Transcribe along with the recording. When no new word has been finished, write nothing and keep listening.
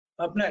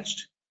Up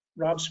next,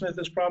 Rob Smith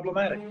is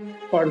problematic,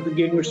 part of the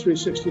Gamers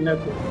 360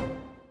 network.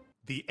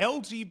 The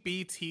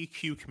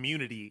LGBTQ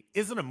community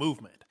isn't a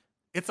movement,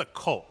 it's a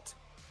cult.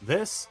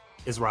 This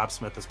is Rob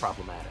Smith is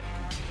problematic.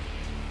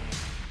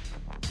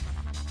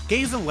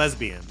 Gays and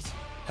lesbians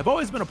have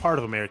always been a part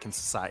of American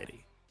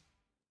society.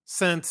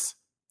 Since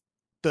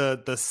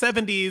the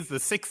 70s, the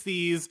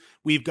 60s,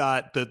 we've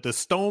got the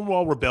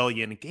Stonewall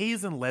Rebellion.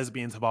 Gays and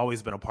lesbians have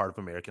always been a part of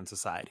American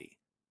society.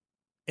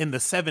 In the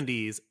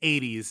 70s,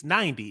 80s,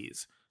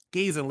 90s,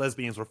 gays and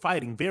lesbians were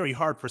fighting very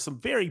hard for some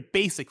very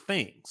basic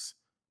things.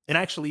 And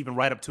actually, even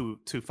right up to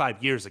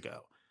 5 years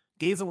ago,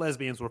 gays and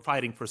lesbians were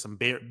fighting for some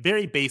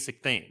very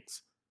basic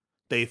things.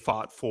 They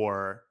fought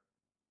for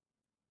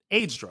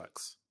AIDS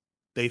drugs.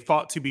 They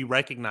fought to be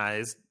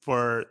recognized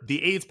for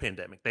the AIDS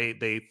pandemic.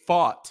 They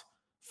fought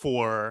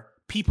for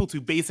people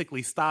to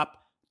basically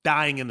stop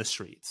dying in the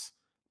streets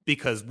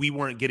because we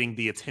weren't getting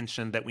the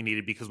attention that we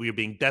needed because we were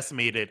being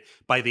decimated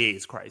by the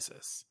AIDS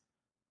crisis.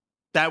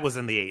 That was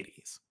in the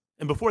 80s.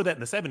 And before that, in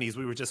the 70s,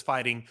 we were just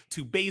fighting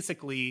to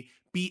basically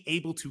be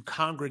able to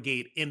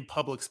congregate in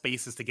public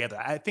spaces together.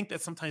 I think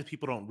that sometimes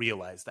people don't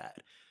realize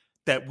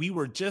that we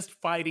were just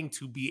fighting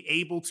to be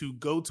able to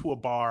go to a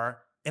bar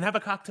and have a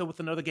cocktail with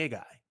another gay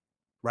guy,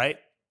 right?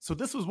 So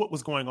this was what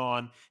was going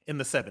on in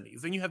the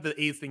 70s. Then you have the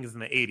AIDS things in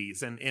the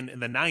 80s and in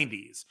the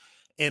 90s.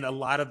 And a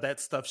lot of that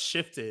stuff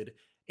shifted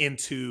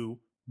into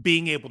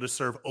being able to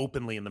serve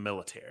openly in the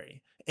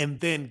military. And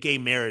then gay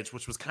marriage,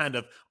 which was kind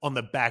of on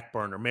the back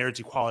burner.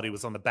 Marriage equality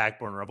was on the back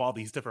burner of all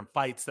these different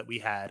fights that we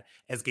had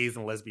as gays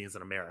and lesbians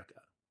in America.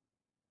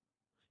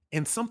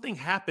 And something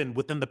happened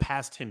within the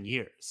past 10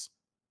 years.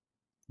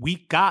 We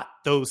got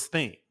those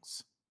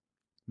things.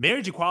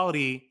 Marriage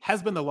equality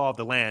has been the law of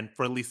the land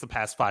for at least the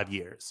past 5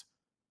 years.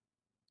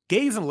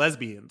 Gays and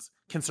lesbians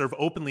can serve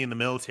openly in the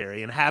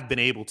military and have been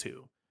able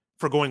to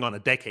for going on a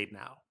decade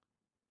now.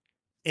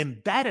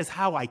 And that is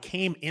how I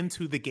came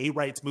into the gay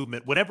rights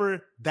movement.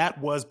 Whatever that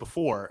was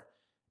before,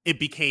 it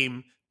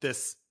became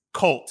this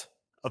cult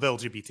of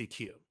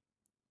LGBTQ.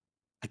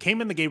 I came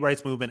in the gay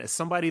rights movement as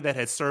somebody that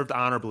had served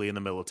honorably in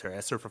the military. I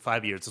served for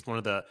 5 years. It's one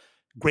of the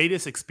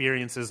greatest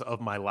experiences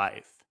of my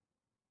life.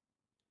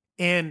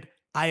 And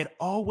I had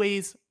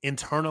always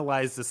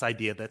internalized this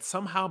idea that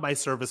somehow my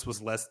service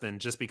was less than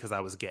just because I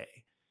was gay.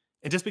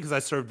 And just because I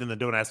served in the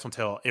Don't Ask, Don't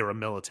Tell era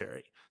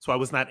military. So I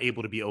was not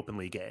able to be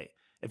openly gay.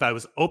 If I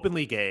was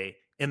openly gay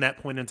in that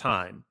point in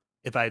time,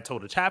 if I had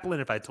told a chaplain,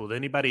 if I had told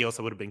anybody else,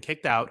 I would have been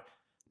kicked out.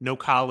 No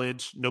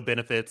college, no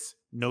benefits,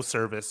 no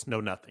service,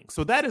 no nothing.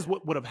 So that is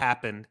what would have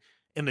happened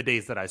in the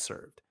days that I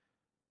served.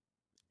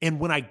 And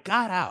when I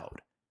got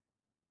out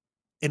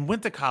and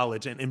went to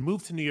college and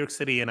moved to New York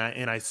City, and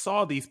I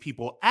saw these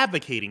people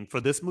advocating for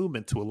this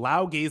movement to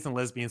allow gays and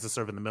lesbians to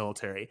serve in the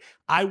military,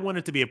 I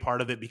wanted to be a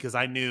part of it because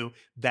I knew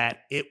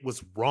that it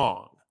was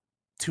wrong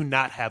to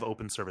not have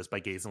open service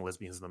by gays and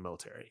lesbians in the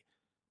military.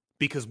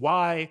 Because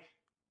why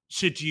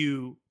should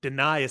you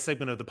deny a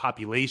segment of the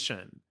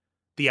population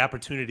the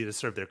opportunity to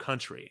serve their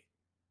country?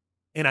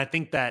 And I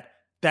think that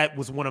that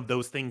was one of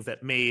those things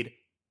that made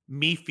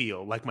me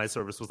feel like my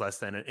service was less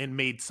than, and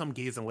made some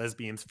gays and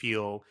lesbians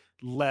feel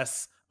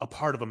less a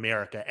part of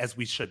America as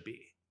we should be.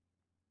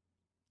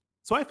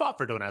 So I fought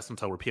for Don't Ask, Don't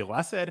Tell repeal.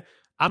 I said,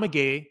 I'm a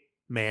gay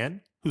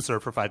man who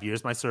served for 5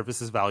 years. My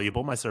service is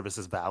valuable. My service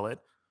is valid.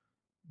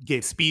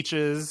 Gave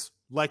speeches,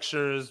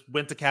 lectures,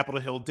 went to Capitol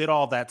Hill, did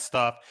all that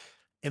stuff.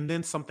 And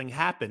then something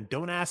happened.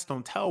 Don't Ask,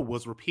 Don't Tell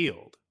was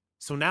repealed.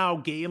 So now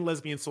gay and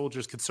lesbian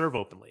soldiers could serve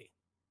openly.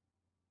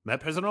 Met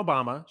President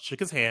Obama, shook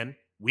his hand,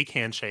 weak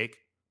handshake.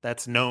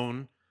 That's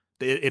known.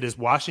 It is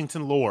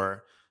Washington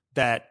lore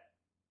that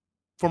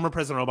former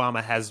President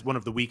Obama has one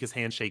of the weakest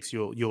handshakes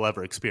you'll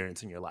ever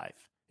experience in your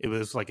life. It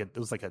was like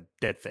a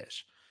dead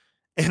fish.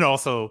 And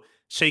also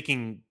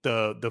shaking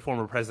the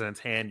former president's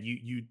hand,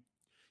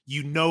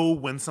 you know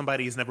when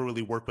somebody has never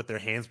really worked with their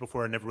hands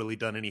before and never really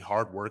done any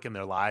hard work in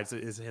their lives,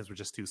 his hands were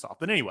just too soft.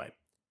 But anyway,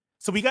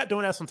 so we got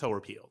Don't Ask, Don't Tell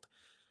repealed.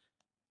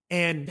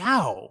 And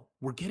now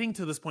we're getting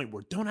to this point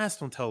where Don't Ask,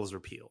 Don't Tell is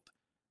repealed.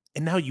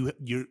 And now you're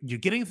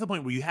getting to the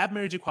point where you have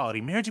marriage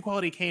equality. Marriage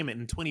equality came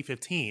in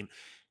 2015,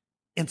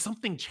 and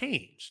something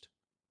changed.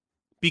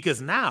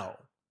 Because now,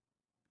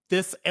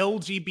 this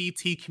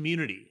LGBT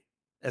community,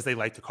 as they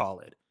like to call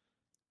it,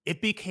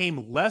 it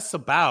became less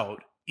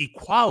about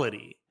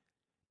equality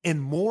and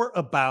more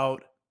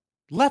about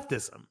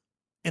leftism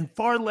and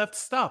far left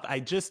stuff. I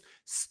just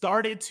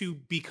started to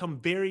become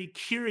very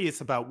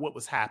curious about what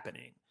was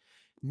happening.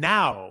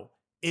 Now,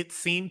 it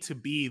seemed to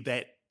be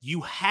that you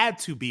had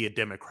to be a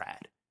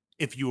Democrat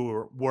if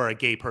you were a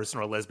gay person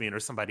or a lesbian or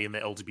somebody in the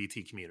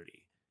LGBT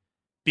community.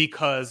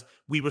 Because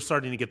we were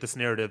starting to get this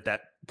narrative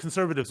that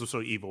conservatives were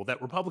so evil,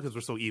 that Republicans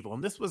were so evil.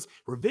 And this was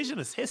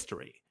revisionist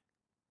history.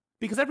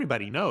 Because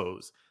everybody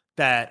knows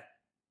that,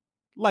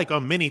 like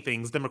on many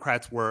things,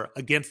 Democrats were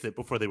against it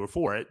before they were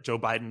for it. Joe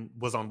Biden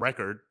was on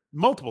record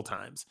multiple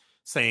times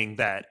saying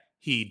that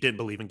he didn't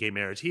believe in gay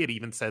marriage. He had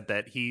even said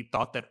that he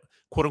thought that,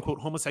 quote unquote,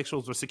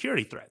 homosexuals were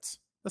security threats.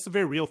 That's a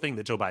very real thing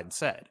that Joe Biden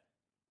said.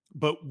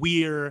 But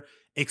we're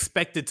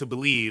expected to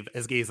believe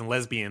as gays and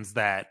lesbians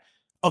that,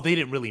 oh, they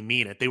didn't really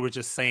mean it. They were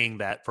just saying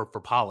that for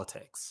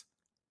politics.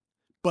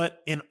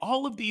 But in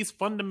all of these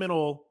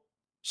fundamental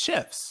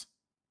shifts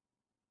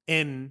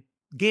in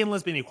gay and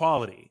lesbian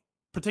equality,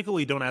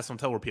 particularly Don't Ask, Don't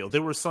Tell repeal,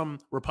 there were some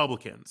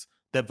Republicans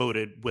that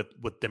voted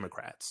with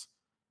Democrats.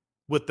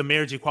 With the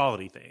marriage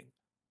equality thing,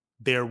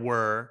 there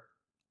were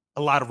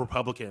a lot of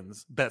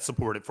Republicans that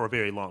supported for a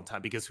very long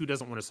time, because who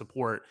doesn't want to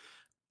support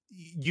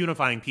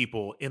unifying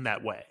people in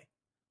that way?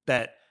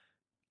 That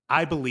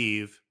I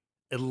believe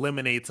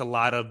eliminates a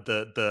lot of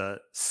the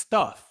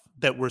stuff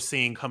that we're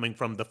seeing coming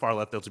from the far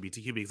left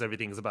LGBTQ, because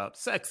everything is about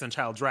sex and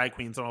child drag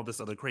queens and all this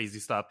other crazy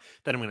stuff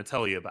that I'm going to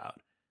tell you about.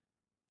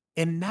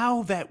 And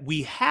now that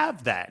we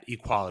have that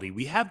equality,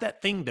 we have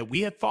that thing that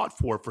we have fought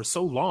for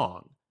so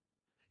long,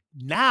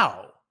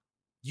 now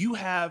you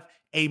have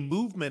a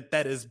movement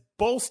that is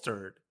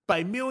bolstered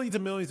by millions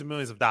and millions and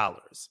millions of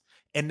dollars.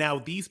 And now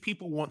these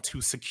people want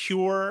to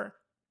secure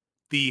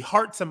the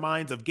hearts and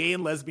minds of gay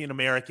and lesbian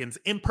Americans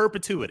in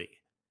perpetuity.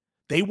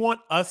 They want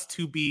us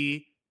to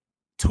be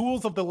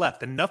tools of the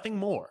left and nothing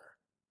more.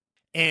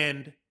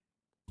 And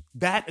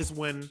that is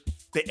when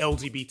the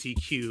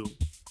LGBTQ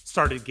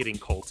started getting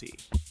culty.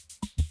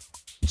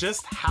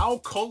 Just how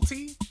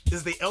culty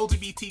is the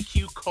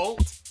LGBTQ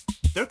cult?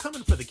 They're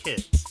coming for the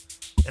kids.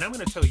 And I'm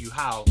going to tell you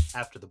how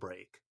after the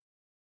break.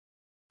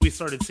 We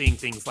started seeing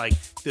things like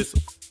this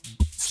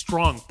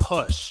strong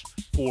push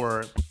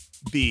for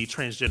the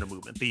transgender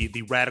movement,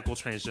 the radical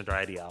transgender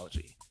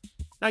ideology.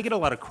 Now, I get a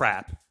lot of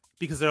crap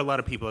because there are a lot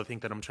of people that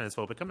think that I'm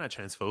transphobic. I'm not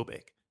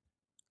transphobic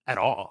at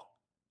all.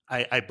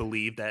 I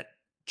believe that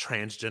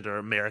transgender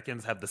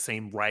Americans have the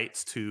same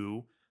rights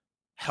to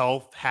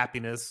health,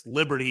 happiness,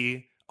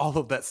 liberty, all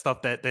of that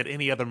stuff that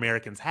any other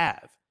Americans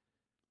have.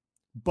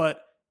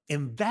 But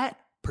in that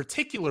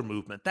particular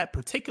movement, that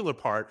particular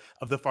part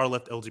of the far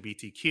left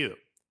LGBTQ,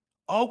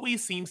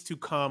 always seems to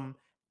come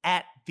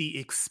at the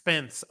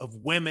expense of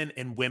women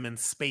and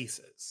women's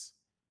spaces.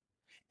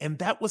 And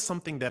that was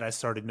something that I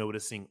started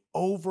noticing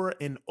over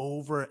and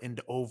over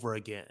and over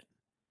again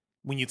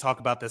when you talk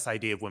about this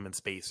idea of women's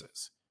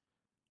spaces.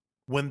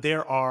 When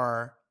there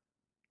are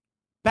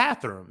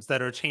bathrooms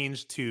that are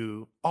changed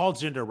to all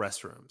gender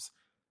restrooms,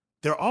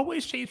 they're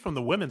always changed from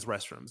the women's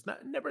restrooms,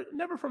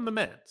 never from the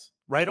men's,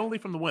 right? Only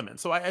from the women.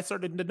 So I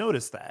started to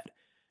notice that.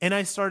 And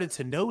I started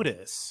to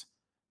notice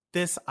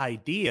this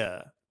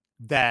idea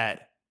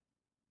that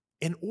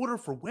in order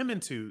for women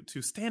to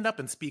stand up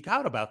and speak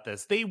out about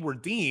this, they were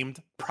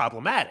deemed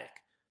problematic.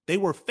 They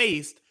were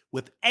faced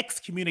with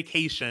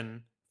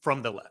excommunication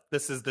from the left.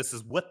 This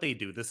is what they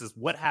do. This is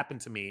what happened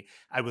to me.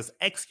 I was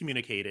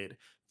excommunicated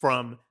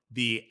from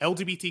the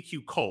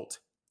LGBTQ cult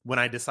when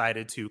I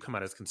decided to come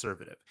out as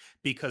conservative,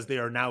 because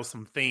there are now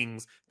some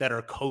things that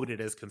are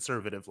coded as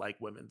conservative, like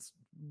women's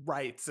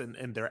rights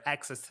and their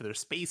access to their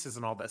spaces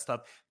and all that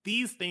stuff.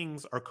 These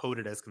things are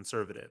coded as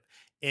conservative.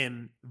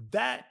 And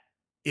that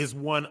is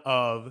one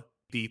of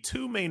the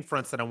two main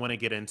fronts that I want to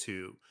get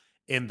into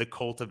in the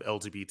cult of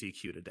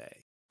LGBTQ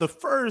today. The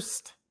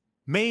first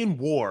main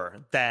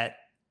war that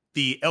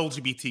the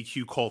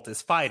LGBTQ cult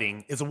is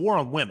fighting is a war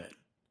on women.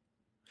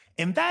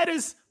 And that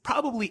is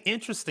probably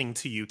interesting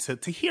to you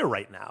to hear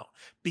right now,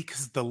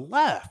 because the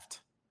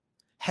left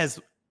has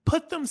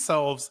put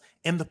themselves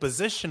in the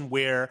position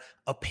where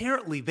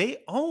apparently they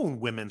own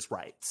women's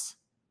rights.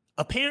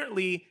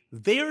 Apparently,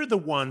 they're the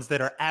ones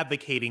that are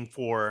advocating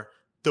for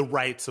the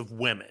rights of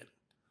women.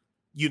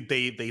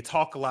 They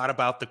talk a lot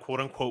about the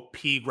quote unquote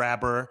pea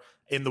grabber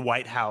in the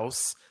White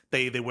House.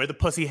 They wear the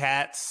pussy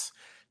hats.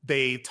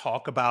 They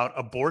talk about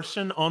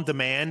abortion on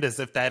demand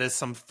as if that is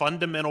some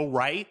fundamental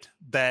right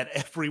that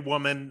every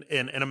woman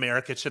in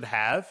America should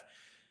have.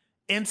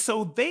 And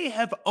so they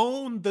have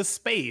owned the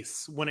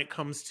space when it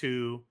comes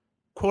to,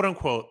 quote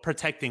unquote,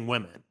 protecting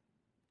women.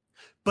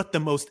 But the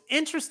most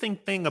interesting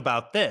thing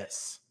about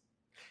this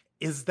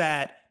is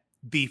that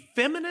the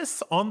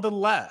feminists on the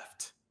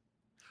left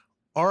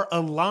are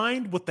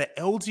aligned with the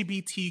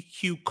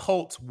LGBTQ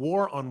cult's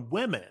war on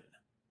women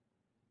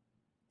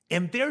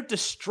and their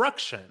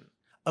destruction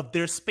of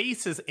their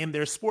spaces and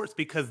their sports,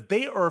 because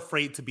they are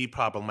afraid to be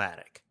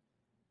problematic.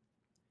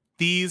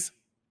 These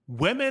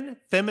women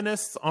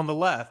feminists on the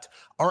left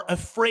are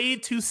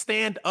afraid to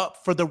stand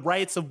up for the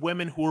rights of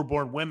women who are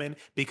born women,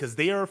 because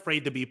they are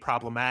afraid to be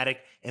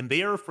problematic and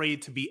they are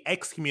afraid to be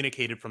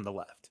excommunicated from the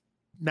left.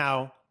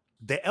 Now,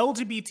 the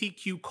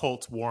LGBTQ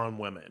cult's war on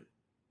women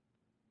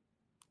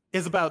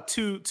is about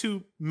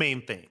two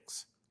main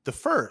things. The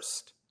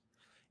first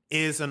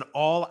is an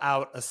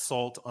all-out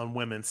assault on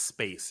women's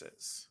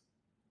spaces.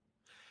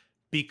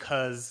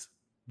 Because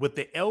what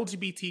the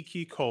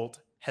LGBTQ cult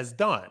has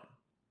done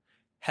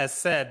has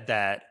said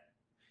that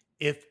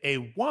if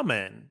a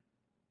woman,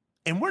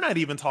 and we're not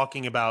even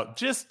talking about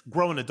just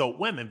grown adult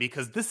women,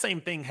 because this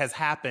same thing has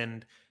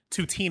happened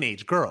to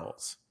teenage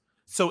girls.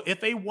 So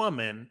if a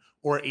woman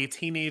or a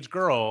teenage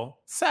girl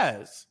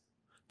says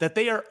that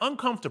they are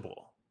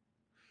uncomfortable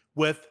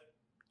with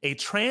a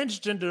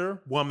transgender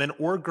woman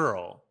or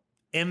girl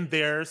in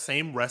their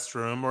same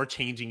restroom or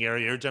changing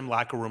area or gym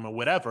locker room or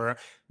whatever,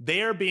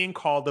 they are being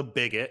called a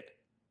bigot.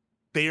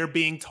 They are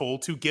being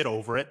told to get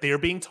over it. They are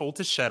being told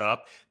to shut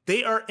up.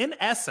 They are, in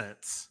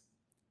essence,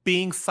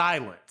 being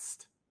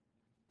silenced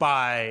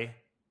by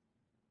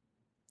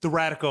the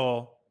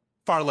radical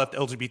far left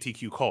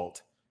LGBTQ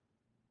cult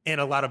and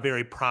a lot of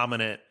very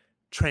prominent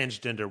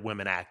transgender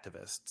women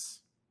activists,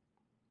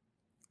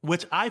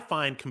 which I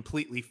find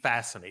completely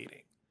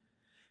fascinating.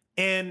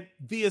 And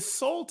the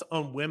assault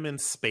on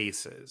women's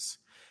spaces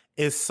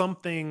is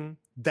something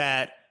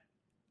that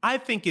I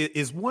think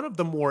is one of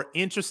the more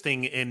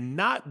interesting and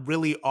not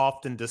really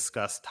often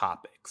discussed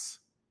topics.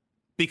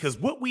 Because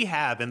what we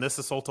have in this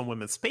assault on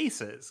women's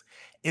spaces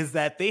is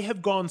that they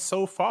have gone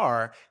so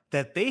far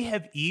that they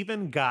have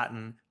even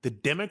gotten the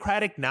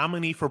Democratic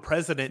nominee for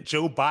president,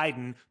 Joe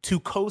Biden, to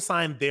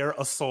co-sign their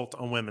assault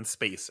on women's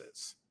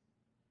spaces.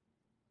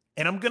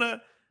 And I'm going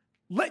to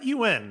let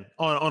you in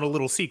on a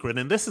little secret.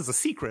 And this is a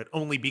secret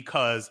only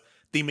because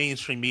the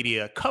mainstream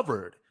media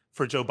covered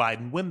for Joe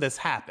Biden when this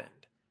happened.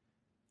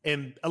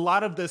 And a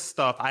lot of this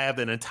stuff, I have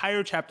an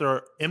entire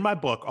chapter in my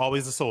book,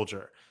 Always a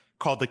Soldier,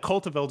 called The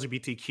Cult of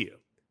LGBTQ.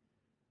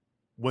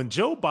 When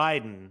Joe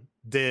Biden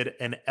did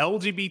an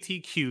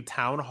LGBTQ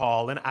town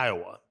hall in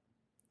Iowa,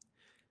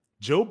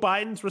 Joe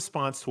Biden's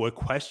response to a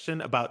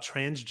question about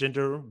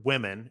transgender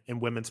women in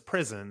women's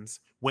prisons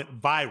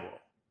went viral.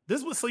 This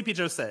is what Sleepy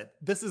Joe said.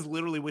 This is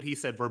literally what he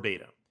said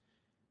verbatim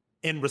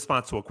in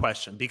response to a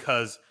question,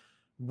 because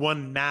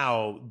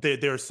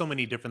there are so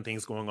many different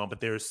things going on,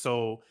 but there are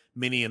so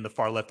many in the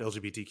far left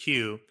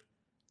LGBTQ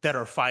that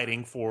are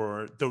fighting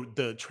for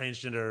the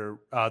transgender,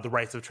 the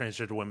rights of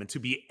transgender women to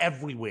be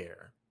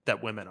everywhere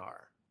that women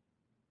are.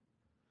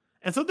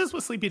 And so this is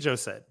what Sleepy Joe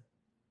said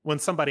when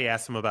somebody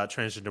asked him about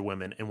transgender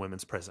women in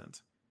women's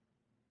prisons.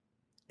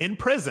 In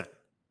prison,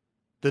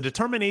 the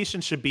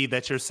determination should be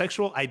that your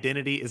sexual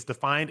identity is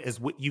defined as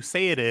what you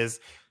say it is,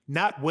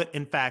 not what,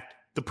 in fact,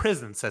 the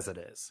prison says it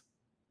is.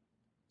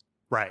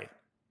 Right.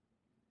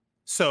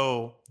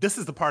 So this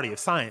is the party of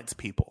science,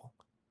 people.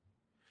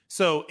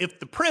 So if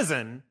the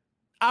prison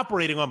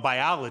operating on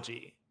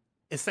biology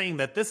is saying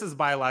that this is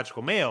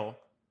biological male,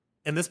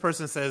 and this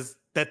person says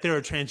that they're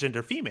a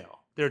transgender female,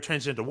 they're a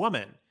transgender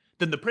woman,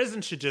 then the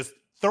prison should just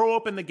throw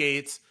open the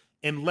gates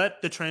and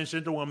let the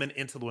transgender woman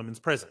into the women's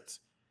prisons.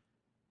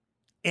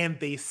 And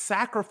they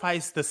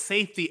sacrifice the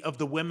safety of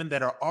the women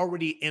that are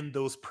already in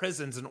those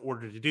prisons in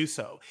order to do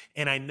so.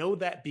 And I know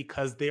that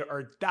because there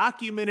are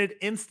documented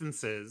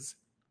instances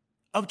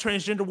of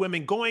transgender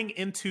women going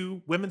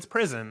into women's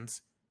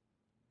prisons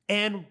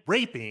and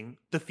raping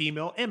the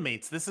female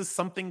inmates. This is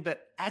something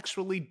that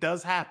actually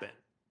does happen.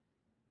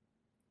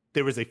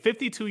 There was a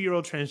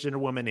 52-year-old transgender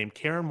woman named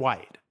Karen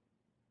White.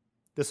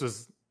 This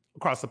was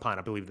across the pond.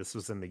 I believe this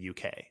was in the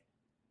UK.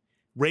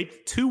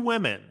 Raped 2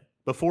 women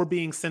before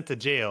being sent to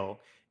jail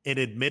and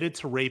admitted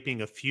to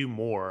raping a few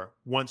more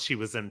once she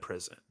was in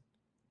prison.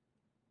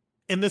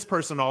 And this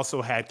person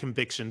also had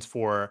convictions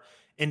for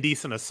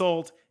indecent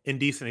assault,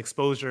 indecent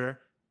exposure,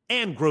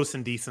 and gross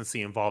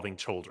indecency involving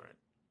children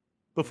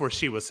before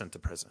she was sent to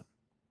prison.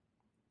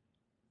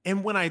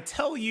 And when I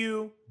tell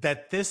you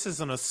that this is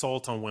an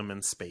assault on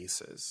women's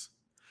spaces,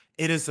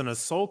 it is an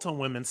assault on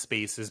women's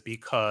spaces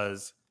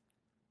because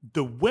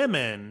the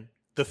women,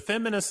 the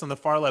feminists on the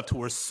far left,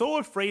 who are so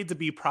afraid to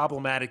be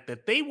problematic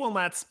that they will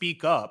not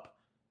speak up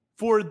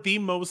for the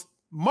most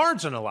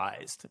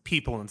marginalized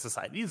people in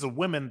society. These are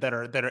women that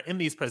are in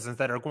these prisons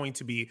that are going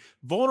to be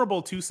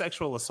vulnerable to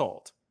sexual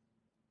assault.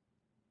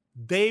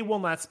 They will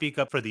not speak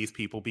up for these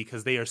people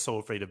because they are so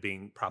afraid of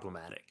being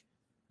problematic.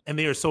 And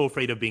they are so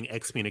afraid of being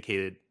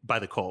excommunicated by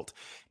the cult.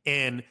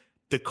 And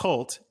the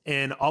cult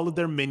and all of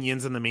their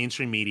minions in the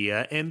mainstream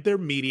media and their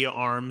media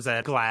arms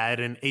at GLAAD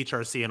and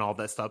HRC and all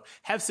that stuff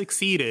have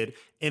succeeded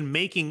in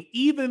making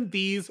even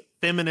these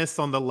feminists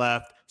on the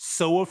left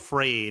so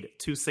afraid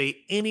to say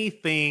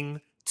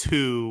anything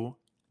to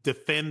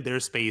defend their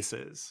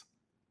spaces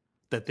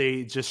that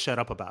they just shut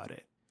up about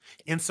it.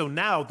 And so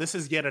now this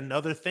is yet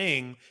another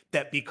thing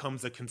that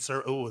becomes it's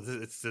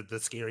the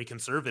scary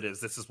conservatives.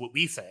 This is what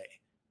we say.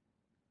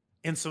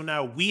 And so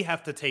now we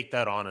have to take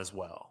that on as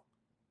well.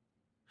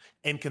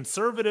 And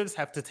conservatives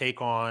have to take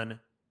on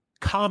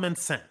common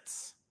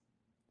sense,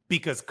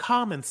 because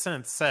common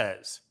sense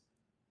says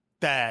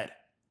that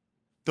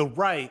the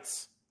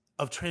rights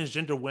of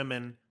transgender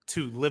women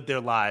to live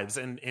their lives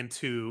and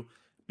to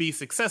be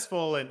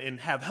successful and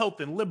have health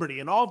and liberty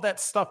and all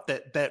that stuff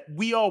that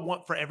we all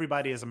want for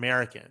everybody as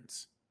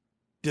Americans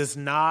does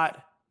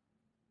not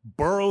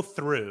burrow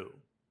through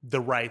the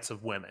rights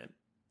of women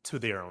to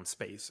their own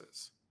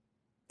spaces.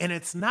 And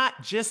it's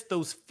not just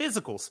those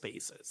physical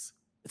spaces.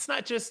 It's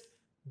not just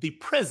the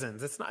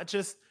prisons. It's not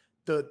just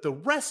the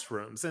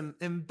restrooms.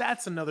 And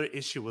that's another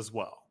issue as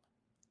well.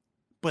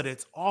 But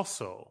it's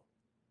also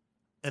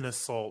an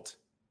assault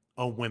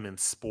on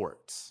women's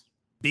sports.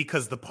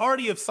 Because the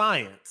party of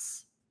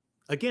science,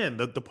 again,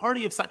 the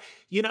party of science,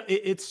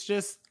 it's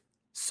just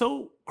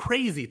so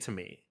crazy to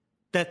me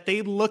that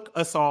they look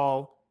us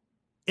all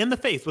in the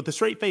face with a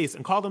straight face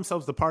and call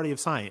themselves the party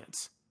of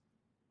science.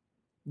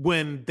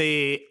 when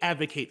they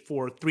advocate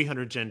for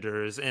 300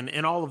 genders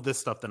and all of this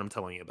stuff that I'm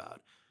telling you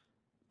about.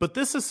 But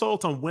this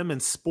assault on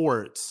women's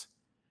sports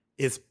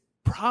is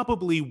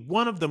probably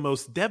one of the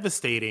most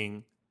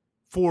devastating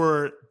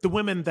for the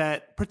women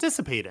that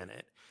participate in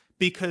it,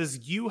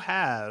 because you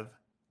have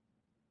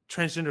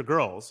transgender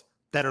girls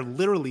that are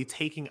literally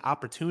taking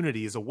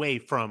opportunities away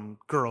from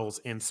girls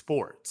in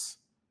sports.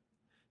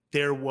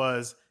 There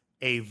was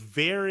a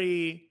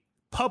very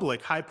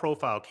public,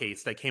 high-profile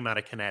case that came out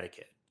of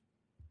Connecticut.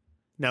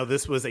 Now,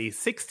 this was a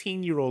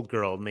 16-year-old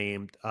girl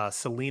named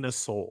Selena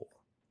Soul,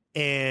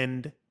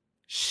 and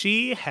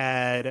she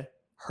had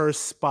her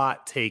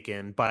spot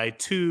taken by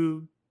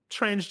two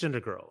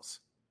transgender girls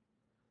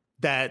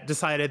that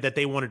decided that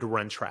they wanted to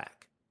run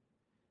track.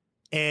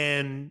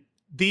 And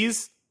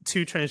these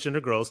two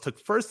transgender girls took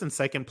first and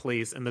second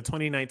place in the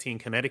 2019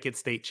 Connecticut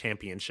State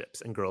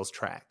Championships in girls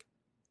track.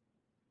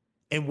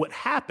 And what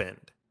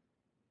happened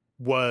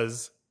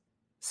was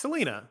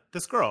Selena,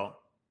 this girl,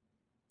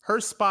 her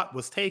spot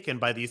was taken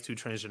by these two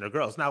transgender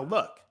girls. Now,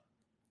 look,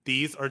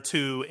 these are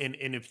two, and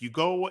if you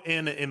go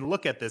in and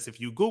look at this,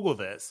 if you Google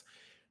this,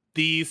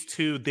 these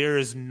two, there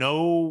is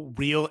no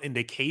real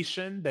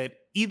indication that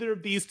either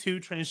of these two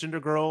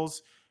transgender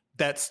girls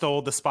that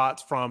stole the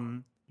spots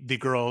from the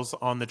girls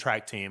on the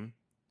track team.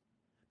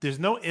 There's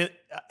no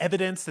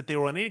evidence that they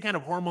were on any kind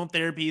of hormone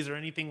therapies or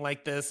anything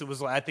like this. It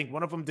was, I think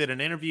one of them did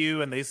an interview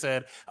and they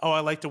said, oh,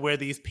 I like to wear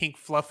these pink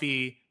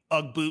fluffy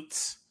Ugg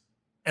boots,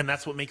 and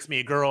that's what makes me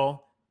a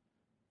girl.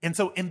 And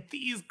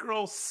these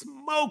girls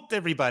smoked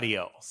everybody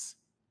else.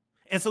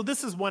 And so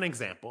this is one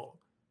example.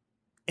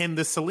 And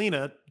the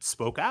Selena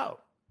spoke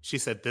out. She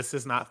said, this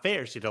is not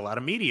fair. She did a lot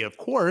of media. Of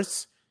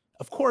course,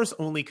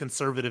 only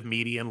conservative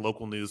media and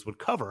local news would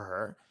cover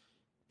her,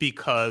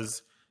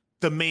 because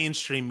the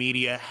mainstream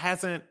media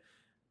hasn't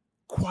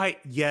quite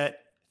yet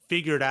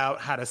figured out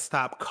how to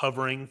stop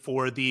covering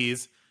for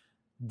these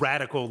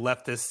radical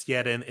leftists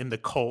yet in the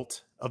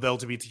cult of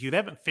LGBTQ. They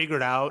haven't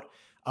figured out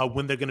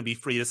when they're going to be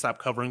free to stop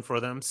covering for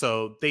them.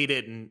 So they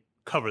didn't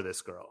cover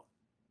this girl.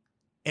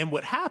 And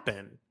what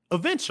happened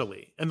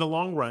eventually, in the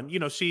long run,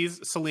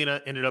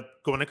 Selena ended up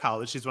going to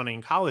college. She's running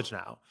in college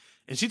now.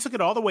 And she took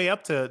it all the way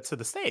up to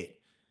the state.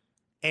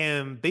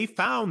 And they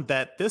found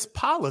that this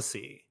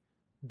policy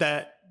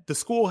that the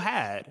school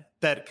had,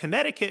 that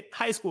Connecticut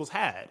high schools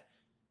had,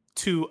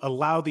 to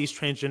allow these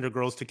transgender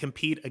girls to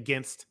compete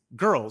against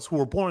girls who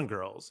were born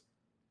girls,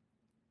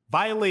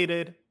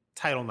 violated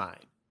Title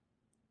IX.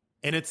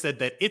 And it said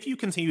that if you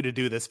continue to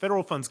do this,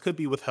 federal funds could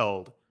be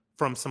withheld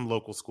from some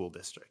local school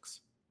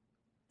districts.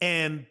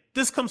 And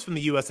this comes from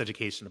the U.S.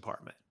 Education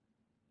Department.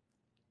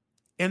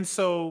 And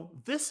so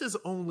this is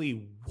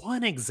only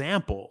one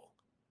example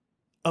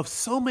of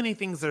so many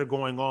things that are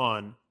going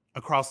on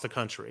across the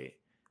country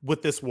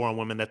with this war on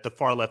women that the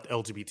far left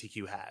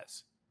LGBTQ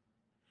has.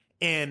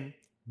 And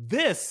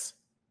this,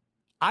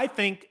 I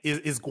think,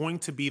 is going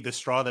to be the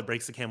straw that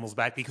breaks the camel's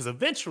back, because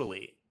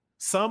eventually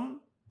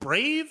some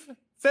brave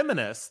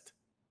feminist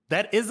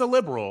that is a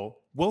liberal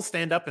will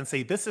stand up and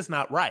say, this is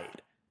not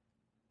right,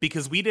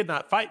 because we did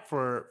not fight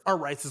for our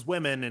rights as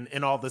women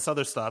and all this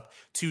other stuff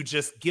to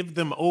just give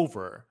them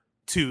over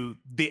to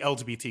the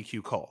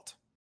LGBTQ cult.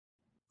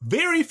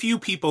 Very few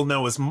people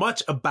know as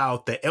much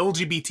about the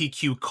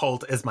LGBTQ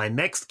cult as my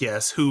next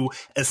guest, who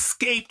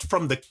escaped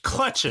from the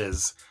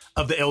clutches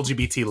of the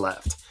LGBT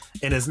left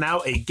and is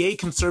now a gay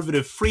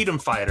conservative freedom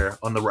fighter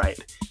on the right.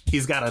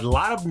 He's got a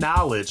lot of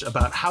knowledge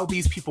about how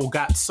these people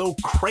got so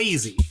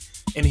crazy,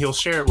 and he'll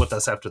share it with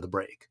us after the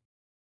break.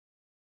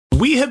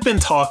 We have been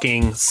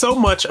talking so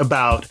much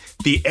about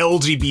the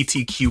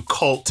LGBTQ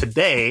cult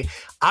today.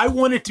 I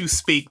wanted to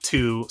speak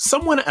to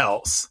someone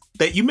else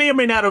that you may or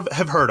may not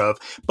have heard of,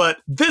 but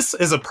this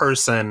is a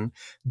person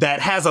that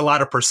has a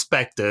lot of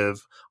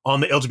perspective on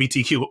the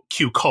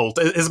LGBTQ cult.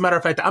 As a matter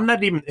of fact, I'm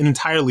not even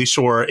entirely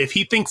sure if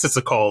he thinks it's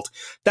a cult.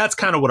 That's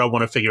kind of what I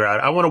want to figure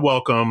out. I want to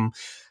welcome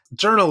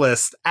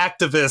journalist,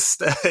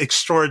 activist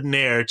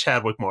extraordinaire,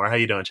 Chadwick Moore. How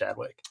you doing,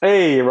 Chadwick?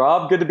 Hey,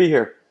 Rob. Good to be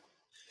here.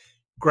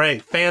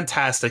 Great.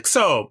 Fantastic.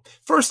 So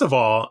first of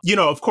all,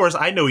 of course,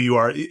 I know you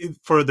are.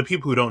 For the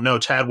people who don't know,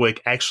 Chadwick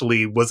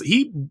actually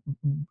he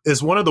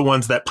is one of the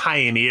ones that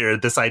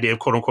pioneered this idea of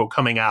quote unquote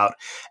coming out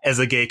as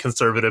a gay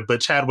conservative.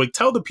 But Chadwick,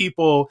 tell the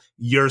people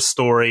your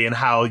story and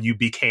how you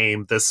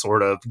became this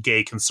sort of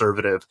gay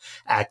conservative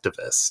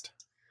activist.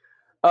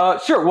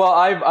 Sure. Well,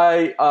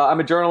 I'm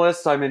a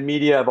journalist. I'm in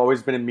media. I've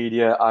always been in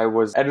media. I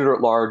was editor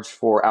at large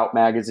for Out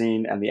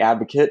Magazine and The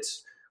Advocate,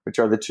 which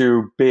are the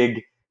two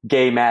big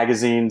gay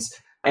magazines.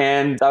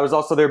 And I was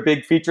also their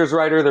big features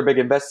writer, their big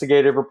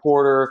investigative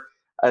reporter.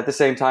 At the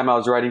same time, I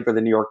was writing for the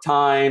New York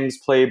Times,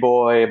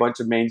 Playboy, a bunch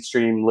of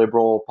mainstream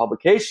liberal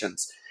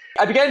publications.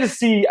 I began to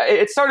see,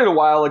 it started a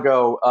while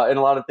ago in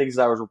a lot of things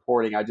that I was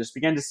reporting. I just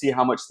began to see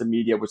how much the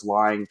media was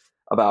lying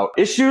about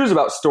issues,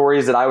 about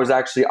stories that I was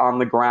actually on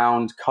the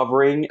ground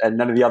covering and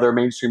none of the other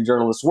mainstream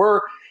journalists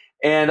were.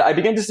 And I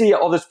began to see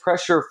all this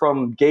pressure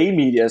from gay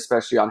media,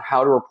 especially on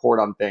how to report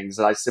on things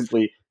that I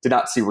simply did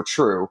not see were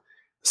true.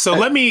 So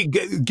let me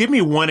give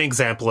me one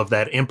example of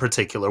that in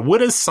particular.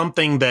 What is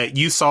something that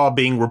you saw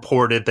being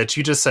reported that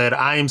you just said,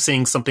 I am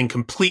seeing something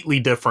completely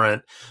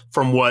different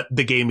from what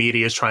the gay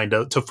media is trying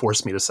to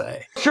force me to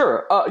say?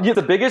 Sure.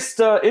 The biggest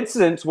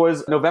incident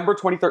was November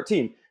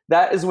 2013.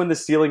 That is when the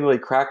ceiling really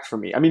cracked for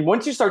me. I mean,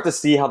 once you start to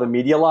see how the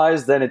media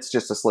lies, then it's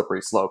just a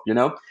slippery slope, you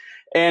know?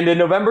 And in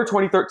November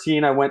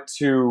 2013, I went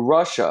to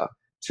Russia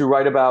to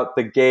write about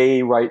the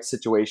gay rights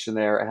situation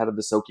there ahead of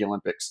the Sochi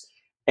Olympics.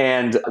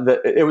 And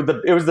it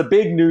was the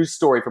big news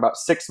story for about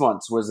 6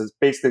 months. Was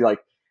basically like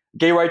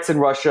gay rights in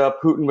Russia.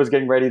 Putin was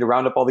getting ready to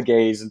round up all the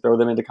gays and throw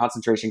them into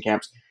concentration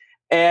camps.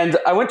 And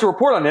I went to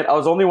report on it. I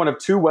was only one of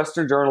 2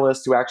 Western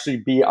journalists to actually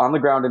be on the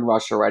ground in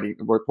Russia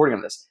reporting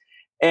on this.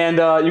 And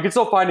you can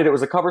still find it. It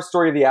was a cover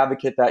story of The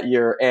Advocate that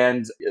year.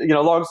 And,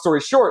 long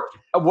story short,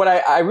 what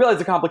I realized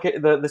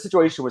the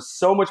situation was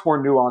so much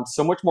more nuanced,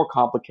 so much more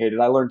complicated.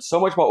 I learned so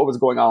much about what was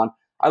going on.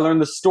 I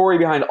learned the story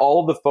behind all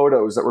of the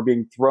photos that were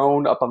being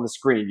thrown up on the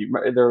screen.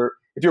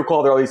 If you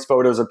recall, there are all these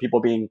photos of people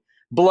being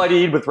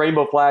bloodied with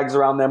rainbow flags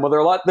around them. Well,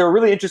 there are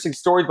really interesting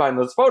stories behind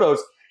those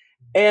photos.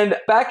 And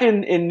back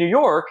in New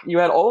York, you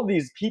had all of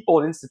these people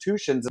and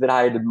institutions that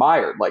I had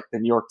admired, like the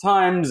New York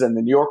Times and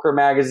the New Yorker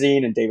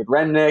magazine and David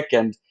Remnick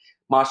and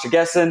Masha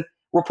Gessen,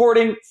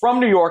 reporting from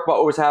New York about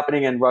what was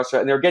happening in Russia,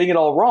 and they were getting it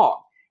all wrong.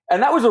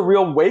 And that was a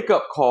real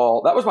wake-up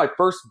call. That was my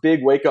first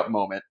big wake-up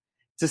moment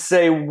to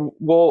say,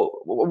 well,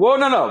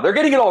 no, they're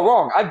getting it all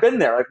wrong. I've been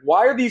there. Like,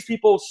 why are these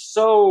people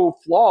so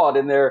flawed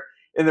in their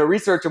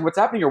research and what's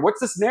happening here? What's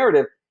this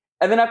narrative?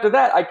 And then after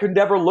that, I could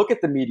never look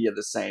at the media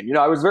the same.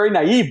 I was very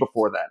naive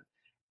before then.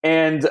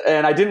 And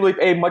I didn't really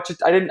pay much.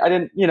 I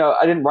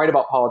didn't write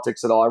about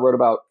politics at all. I wrote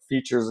about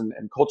features and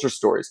culture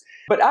stories.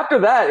 But after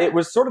that, it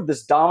was sort of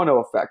this domino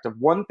effect of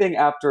one thing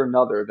after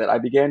another that I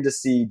began to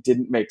see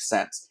didn't make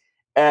sense.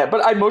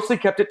 But I mostly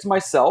kept it to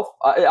myself.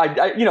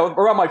 I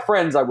around my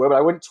friends I would, but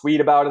I wouldn't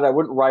tweet about it. I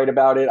wouldn't write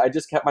about it. I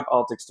just kept my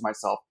politics to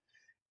myself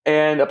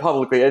and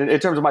publicly. And in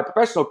terms of my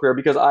professional career,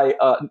 because I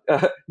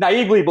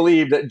naively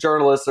believe that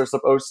journalists are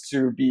supposed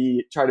to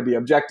try to be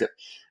objective.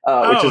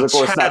 Which is, of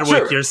course, Chadwick,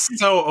 not true. You're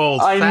so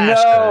old-fashioned.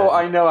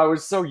 I know. I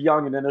was so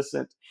young and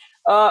innocent.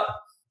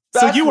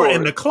 So you were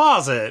in the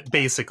closet,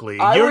 basically.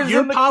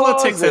 Your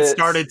politics had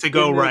started to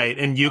go right,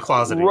 and you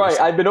closeted right.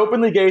 yourself. I've been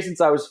openly gay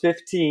since I was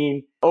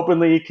 15.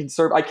 Openly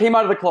conservative. I came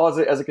out of the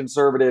closet as a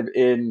conservative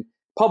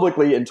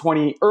publicly in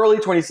early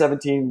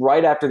 2017,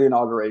 right after the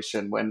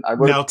inauguration. When I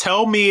wrote. Now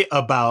tell me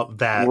about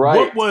that.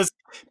 Right.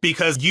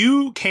 Because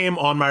you came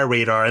on my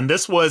radar, and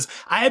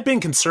I had been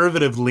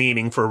conservative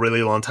leaning for a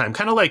really long time,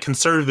 kind of like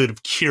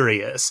conservative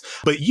curious,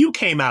 but you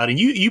came out and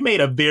you made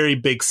a very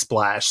big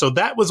splash. So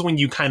that was when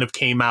you kind of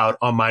came out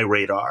on my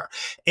radar.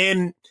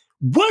 And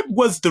what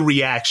was the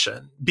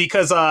reaction?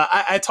 Because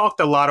I talked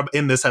a lot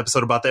in this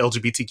episode about the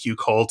LGBTQ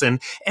cult,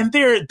 and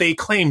they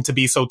claim to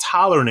be so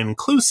tolerant and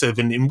inclusive,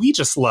 and we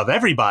just love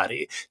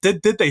everybody.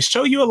 Did they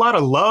show you a lot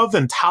of love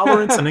and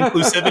tolerance and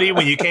inclusivity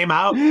when you came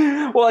out?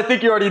 Well, I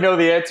think you already know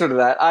the answer to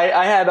that.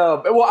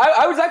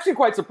 I was actually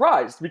quite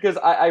surprised because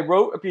I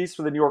wrote a piece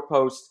for the New York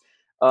Post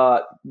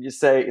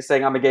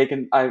saying I'm a gay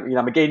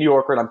New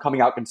Yorker and I'm coming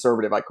out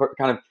conservative. I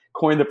kind of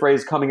coined the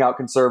phrase "coming out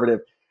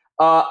conservative."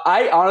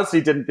 I honestly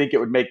didn't think it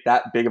would make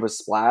that big of a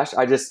splash.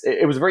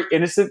 It was a very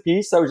innocent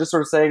piece. I was just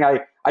sort of saying,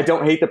 I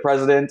don't hate the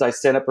president. I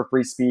stand up for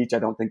free speech. I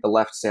don't think the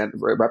left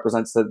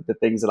represents the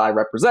things that I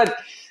represent.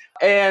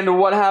 And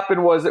what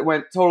happened was it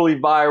went totally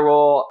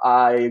viral.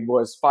 I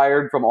was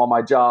fired from all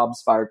my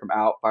jobs, fired from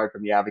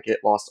The Advocate,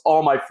 lost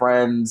all my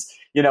friends,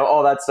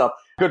 all that stuff.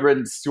 Good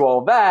riddance to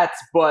all that.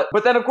 But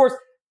then, of course,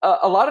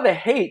 a lot of the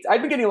hate,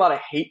 I'd been getting a lot of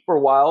hate for a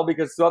while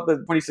because throughout the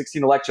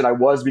 2016 election, I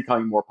was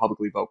becoming more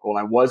publicly vocal and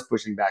I was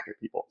pushing back at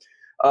people.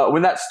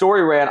 When that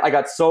story ran, I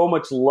got so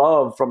much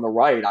love from the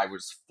right. I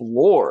was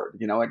floored,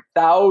 like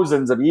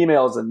thousands of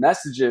emails and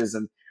messages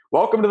and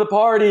welcome to the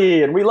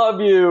party and we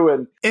love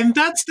you. And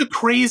that's the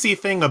crazy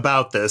thing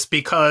about this,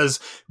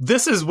 because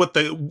this is what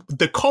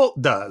the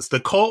cult does. The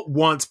cult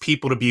wants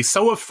people to be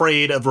so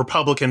afraid of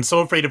Republicans, so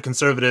afraid of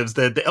conservatives,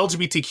 that the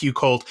LGBTQ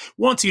cult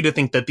wants you to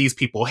think that these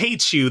people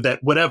hate you,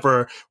 that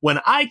whatever. When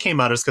I came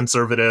out as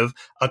conservative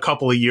a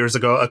couple of years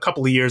ago, a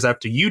couple of years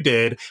after you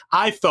did,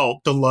 I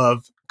felt the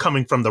love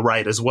coming from the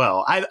right as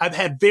well. I've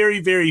had very,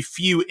 very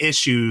few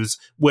issues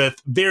with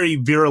very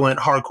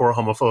virulent hardcore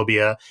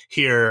homophobia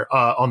here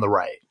on the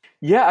right.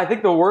 Yeah, I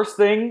think the worst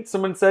thing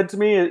someone said to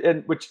me,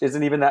 and which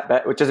isn't even that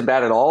bad, which isn't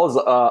bad at all, is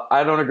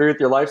I don't agree with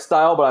your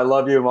lifestyle, but I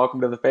love you and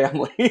welcome to the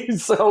family.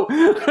 So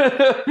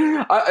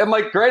I'm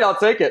like, great, I'll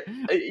take it.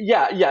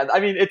 Yeah. I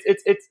mean,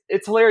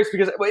 it's hilarious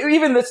because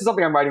even this is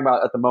something I'm writing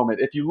about at the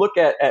moment. If you look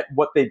at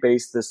what they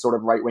base this sort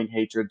of right wing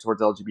hatred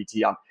towards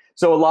LGBT on,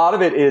 so a lot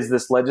of it is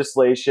this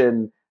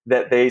legislation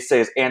that they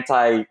say is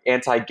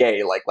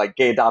anti-gay, like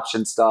gay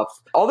adoption stuff.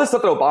 All this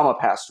stuff that Obama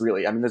passed,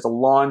 really. I mean, there's a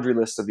laundry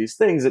list of these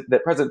things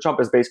that President Trump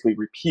has basically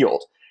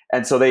repealed.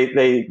 And so the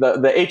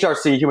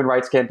HRC, Human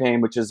Rights Campaign,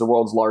 which is the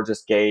world's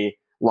largest gay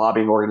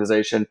lobbying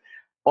organization,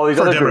 all these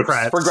other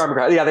Democrats. Groups for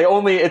Democrats. Yeah,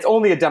 it's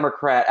only a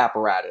Democrat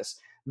apparatus.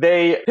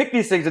 they pick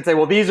these things and say,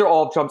 well, these are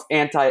all of Trump's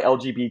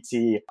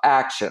anti-LGBT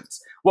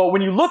actions. Well,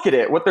 when you look at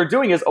it, what they're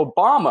doing is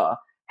Obama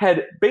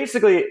had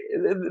basically,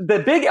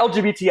 the big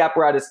LGBT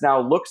apparatus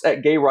now looks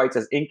at gay rights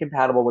as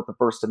incompatible with the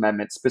First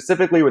Amendment,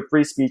 specifically with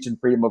free speech and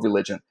freedom of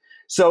religion.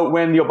 So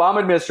when the Obama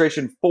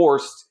administration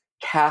forced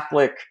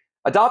Catholic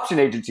adoption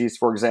agencies,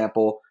 for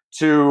example,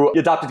 to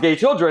adopt gay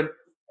children,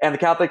 and the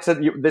Catholics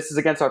said, this is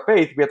against our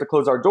faith, we have to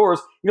close our doors,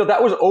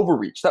 that was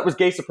overreach. That was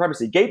gay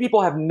supremacy. Gay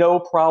people have no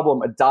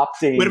problem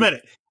adopting. Wait a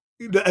minute.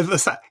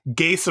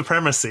 Gay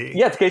supremacy.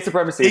 Yeah, it's gay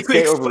supremacy. It's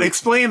gay overreach.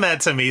 Explain that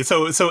to me.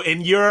 So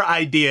in your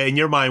idea, in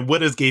your mind,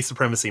 what does gay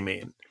supremacy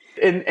mean?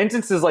 In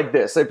instances like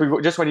this,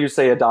 just when you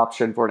say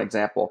adoption, for an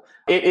example,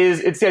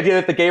 it's the idea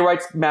that the gay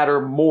rights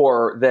matter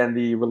more than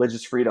the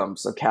religious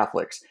freedoms of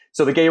Catholics.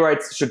 So the gay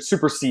rights should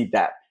supersede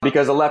that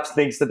because the left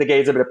thinks that the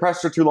gays have been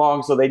oppressed for too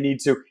long, so they need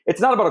to.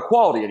 It's not about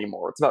equality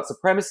anymore. It's about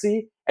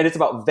supremacy and it's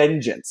about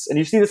vengeance. And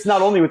you see this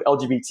not only with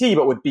LGBT,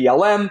 but with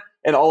BLM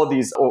and all of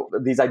these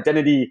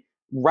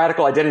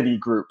radical identity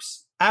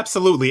groups.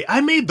 Absolutely.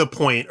 I made the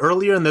point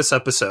earlier in this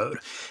episode,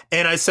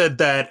 and I said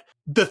that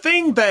the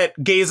thing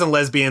that gays and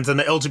lesbians and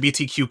the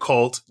LGBTQ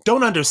cult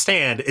don't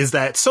understand is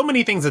that so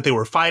many things that they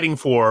were fighting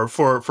for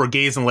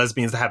gays and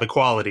lesbians to have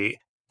equality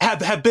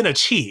have been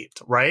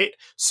achieved, right?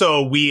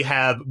 So we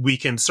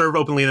can serve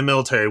openly in the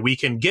military, we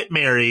can get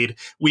married,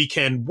 we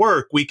can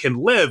work, we can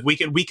live, we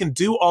can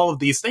do all of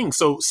these things.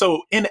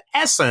 So in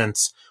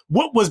essence,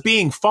 what was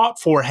being fought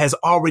for has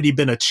already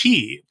been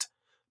achieved.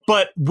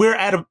 But we're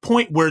at a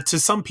point where to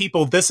some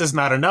people, this is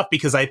not enough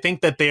because I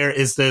think that there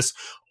is this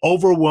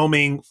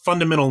overwhelming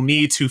fundamental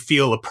need to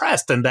feel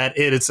oppressed, and that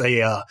it is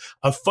a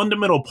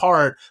fundamental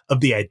part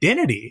of the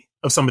identity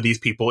of some of these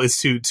people is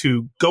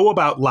to go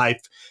about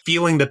life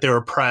feeling that they're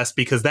oppressed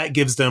because that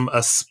gives them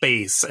a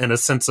space and a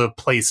sense of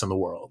place in the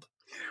world.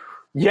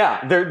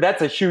 Yeah,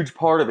 that's a huge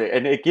part of it.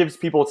 And it gives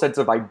people a sense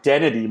of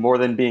identity more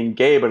than being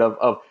gay, but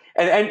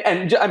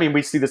And I mean,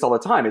 we see this all the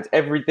time. It's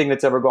everything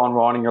that's ever gone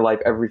wrong in your life,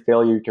 every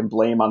failure you can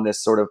blame on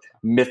this sort of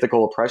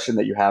mythical oppression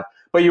that you have.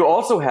 But you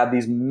also have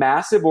these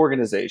massive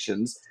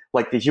organizations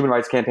like the Human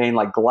Rights Campaign,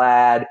 like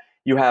GLAAD.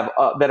 You have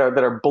that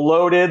are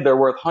bloated. They're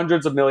worth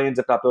hundreds of millions,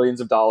 if not billions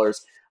of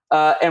dollars.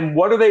 And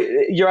what are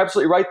they? You're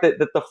absolutely right that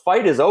the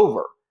fight is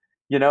over.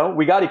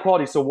 We got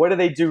equality. So what do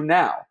they do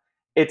now?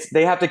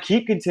 They have to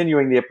keep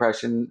continuing the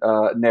oppression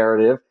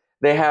narrative.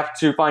 They have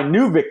to find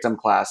new victim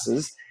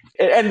classes.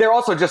 And they're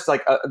also just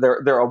like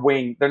they're a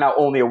wing. They're now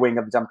only a wing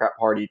of the Democrat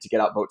Party to get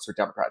out votes for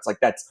Democrats. Like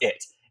that's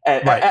it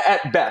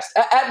at best.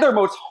 At their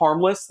most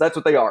harmless, that's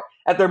what they are.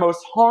 At their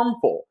most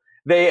harmful,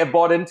 they have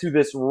bought into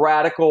this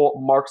radical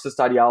Marxist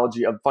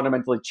ideology of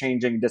fundamentally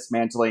changing,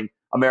 dismantling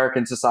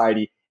American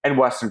society and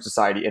Western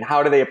society. And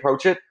how do they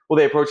approach it? Well,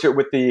 they approach it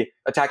with the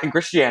attacking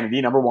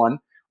Christianity, number one,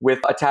 with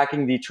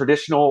attacking the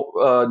traditional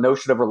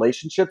notion of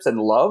relationships and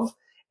love,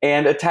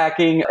 and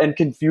attacking and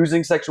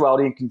confusing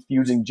sexuality and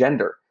confusing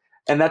gender.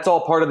 And that's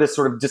all part of this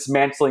sort of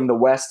dismantling the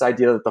West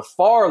idea that the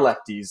far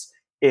lefties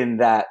in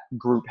that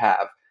group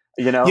have.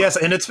 Yes,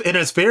 and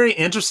it's very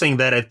interesting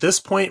that at this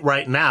point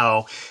right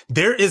now,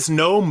 there is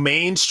no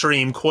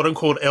mainstream quote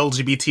unquote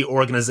LGBT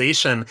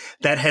organization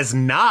that has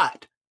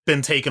not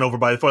been taken over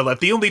by the far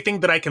left. The only thing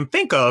that I can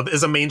think of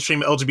is a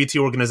mainstream LGBT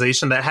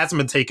organization that hasn't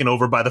been taken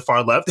over by the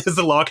far left is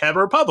the Log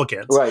Cabin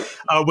Republicans, right?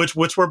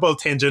 Which we're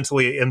both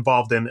tangentially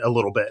involved in a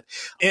little bit.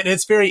 And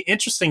it's very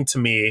interesting to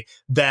me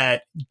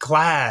that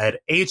GLAAD,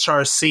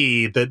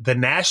 HRC, the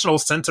National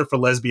Center for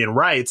Lesbian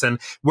Rights, and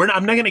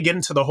I'm not going to get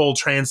into the whole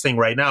trans thing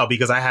right now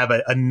because I have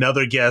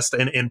another guest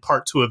in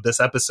part 2 of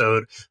this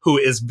episode who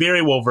is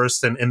very well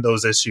versed in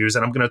those issues,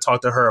 and I'm going to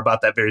talk to her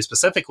about that very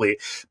specifically.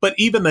 But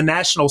even the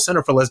National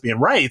Center for Lesbian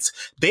Rights,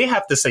 they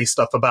have to say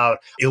stuff about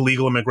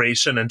illegal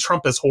immigration and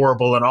Trump is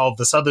horrible and all of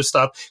this other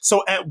stuff.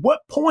 So at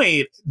what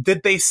point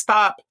did they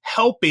stop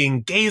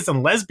helping gays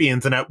and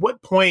lesbians? And at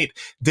what point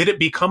did it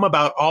become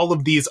about all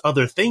of these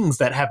other things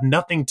that have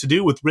nothing to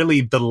do with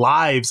really the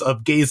lives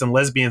of gays and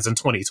lesbians in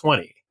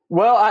 2020?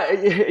 Well,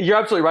 you're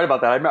absolutely right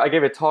about that. I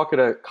gave a talk at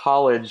a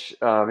college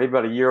maybe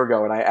about a year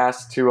ago, and I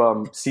asked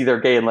to see their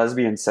gay and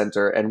lesbian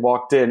center and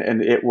walked in,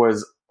 and it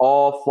was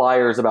all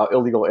flyers about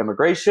illegal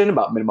immigration,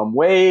 about minimum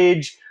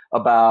wage,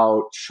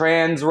 about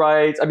trans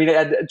rights. I mean,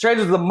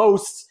 trans is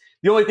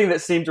the only thing that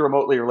seemed to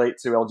remotely relate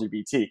to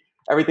LGBT.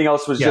 Everything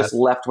else was just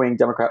left-wing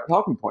Democrat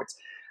talking points.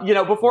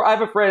 Before, I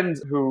have a friend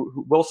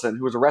Wilson,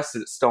 who was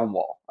arrested at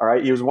Stonewall. All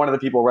right. He was one of the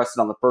people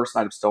arrested on the first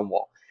night of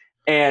Stonewall.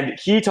 And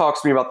he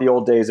talks to me about the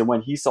old days and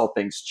when he saw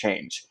things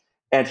change.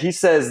 And he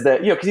says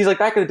that, because he's like,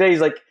 back in the day,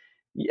 he's like,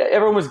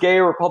 everyone was gay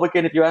or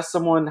Republican. If you asked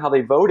someone how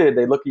they voted,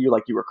 they look at you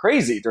like you were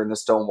crazy during the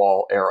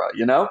Stonewall era,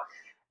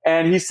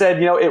 And he said,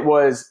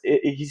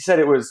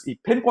 he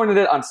pinpointed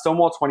it on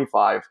Stonewall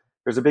 25.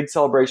 There's a big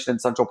celebration in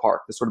Central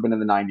Park. This would have been in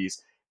the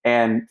 90s.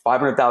 And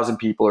 500,000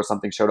 people or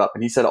something showed up.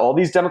 And he said, all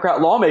these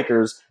Democrat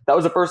lawmakers, that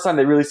was the first time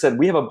they really said,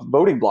 we have a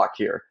voting block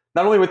here,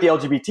 not only with the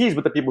LGBTs,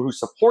 but the people who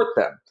support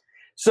them.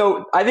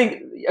 So I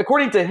think,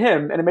 according to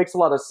him, and it makes a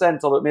lot of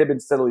sense, although it may have been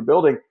steadily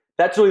building,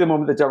 That's really the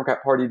moment the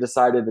Democrat Party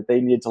decided that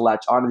they needed to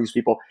latch onto these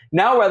people.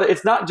 Now, rather,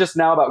 it's not just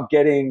now about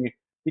getting,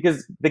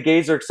 because the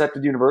gays are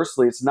accepted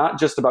universally, it's not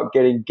just about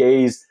getting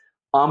gays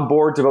on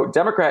board to vote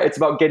Democrat. It's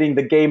about getting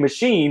the gay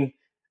machine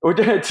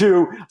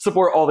to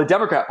support all the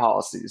Democrat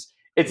policies.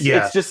 It's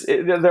just,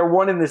 they're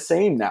one and the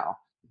same now.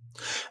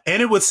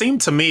 And it would seem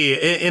to me,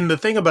 and the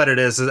thing about it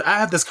is I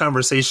have this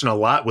conversation a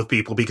lot with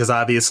people because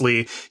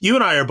obviously you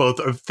and I are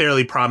both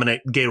fairly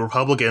prominent gay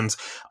Republicans.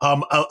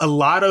 A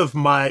lot of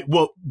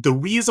the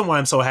reason why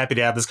I'm so happy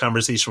to have this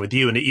conversation with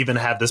you and to even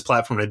have this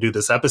platform to do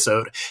this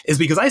episode is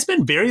because I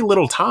spend very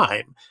little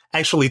time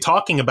actually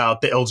talking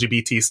about the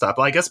LGBT stuff.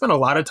 Like I spent a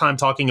lot of time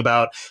talking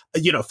about,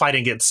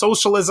 fighting against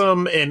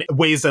socialism and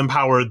ways to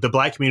empower the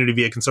Black community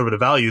via conservative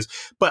values.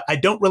 But I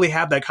don't really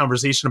have that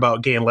conversation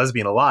about gay and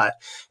lesbian a lot.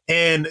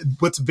 And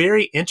what's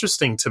very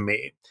interesting to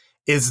me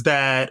is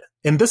that,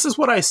 and this is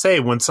what I say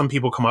when some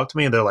people come up to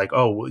me and they're like,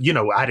 oh,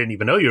 I didn't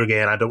even know you were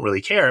gay and I don't really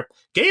care.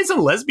 Gays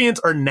and lesbians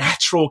are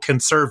natural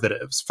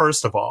conservatives,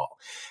 first of all.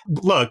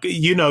 Look,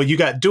 you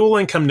got dual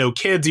income, no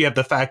kids. You have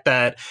the fact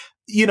that,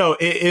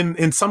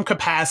 in some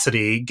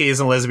capacity, gays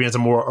and lesbians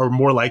are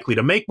more likely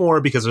to make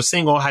more because they're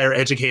single, higher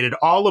educated,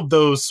 all of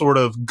those sort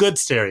of good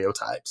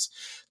stereotypes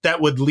that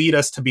would lead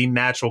us to be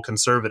natural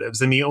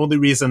conservatives. And the only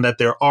reason that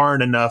there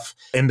aren't enough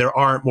and there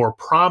aren't more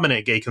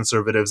prominent gay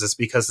conservatives is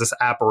because this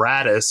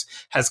apparatus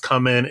has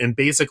come in and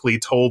basically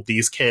told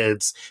these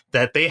kids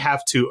that they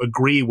have to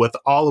agree with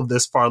all of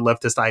this far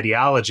leftist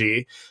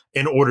ideology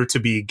in order to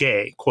be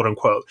gay, quote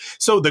unquote.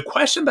 So the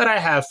question that I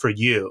have for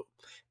you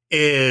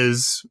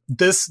is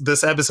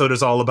this episode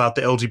is all about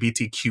the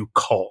LGBTQ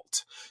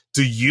cult.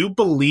 Do you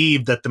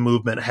believe that the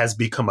movement has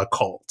become a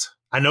cult?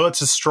 I know it's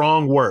a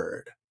strong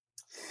word.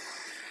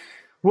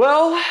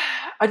 Well,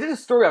 I did a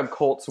story on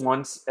cults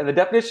once, and the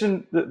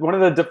definition, one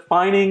of the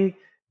defining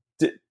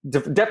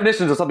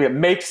definitions of something that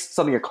makes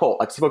something a cult.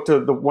 I spoke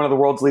to one of the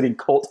world's leading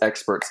cult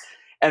experts,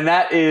 and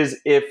that is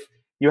if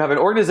you have an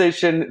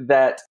organization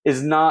that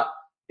is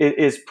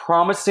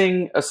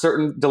promising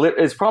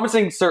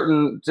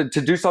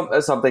to do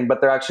something, but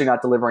they're actually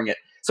not delivering it.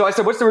 So I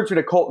said, what's the difference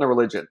between a cult and a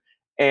religion?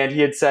 And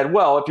he had said,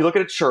 well, if you look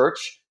at a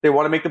church, they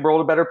want to make the world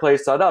a better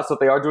place. So if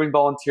they are doing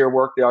volunteer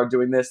work, they are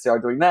doing this, they are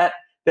doing that,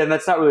 then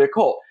that's not really a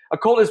cult. A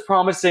cult is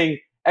promising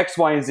X,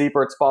 Y, and Z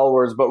for its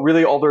followers, but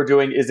really all they're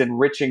doing is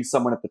enriching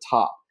someone at the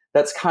top.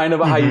 That's kind of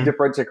how you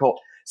differentiate a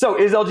cult. So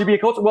is LGBT a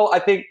cult? Well,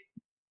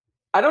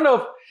 I don't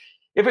know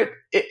if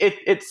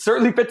it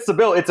certainly fits the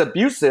bill. It's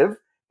abusive.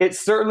 It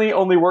certainly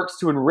only works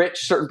to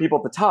enrich certain people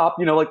at the top.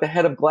 Like the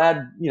head of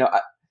GLAAD,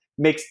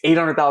 makes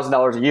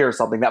 $800,000 a year or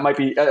something. That might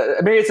be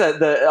maybe it's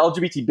the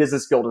LGBT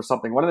Business Guild or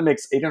something. One of them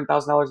makes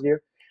 $800,000 a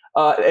year.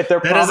 If they're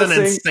that is an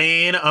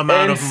insane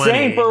amount of money.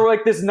 Insane for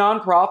like this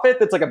nonprofit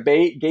that's like a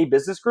gay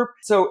business group.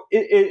 So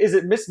is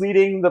it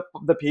misleading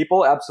the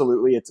people?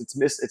 Absolutely. It's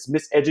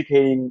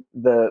miseducating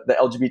the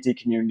LGBT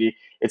community.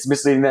 It's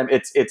misleading them.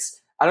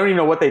 It's I don't even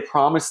know what they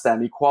promised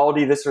them.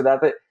 Equality, this or that.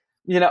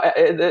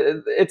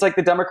 It's like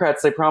the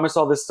Democrats. They promise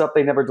all this stuff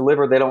they never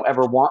deliver. They don't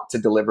ever want to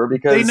deliver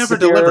because they never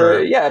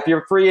deliver. Yeah, if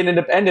you're free and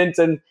independent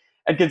and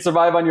can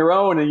survive on your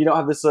own, and you don't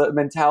have this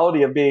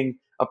mentality of being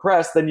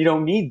oppressed, then you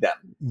don't need them.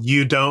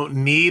 You don't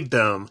need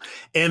them.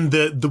 And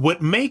the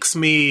what makes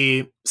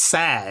me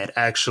sad,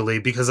 actually,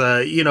 because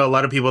a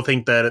lot of people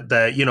think that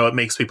it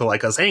makes people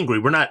like us angry.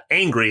 We're not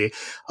angry.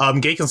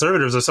 Gay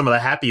conservatives are some of the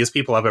happiest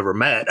people I've ever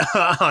met,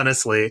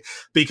 honestly,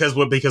 because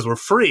we're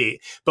free.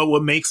 But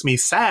what makes me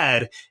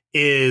sad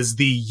is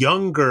the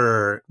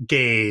younger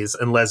gays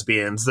and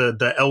lesbians,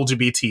 the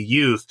LGBT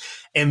youth,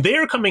 and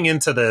they're coming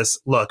into this.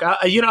 Look,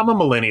 I'm a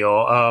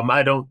millennial. I'm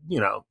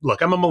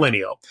a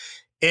millennial.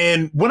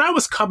 And when I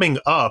was coming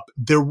up,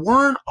 there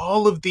weren't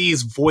all of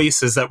these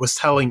voices that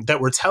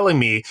were telling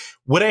me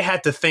what I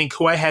had to think,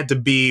 who I had to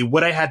be,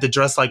 what I had to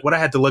dress like, what I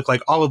had to look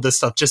like, all of this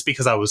stuff just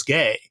because I was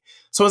gay.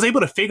 So I was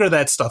able to figure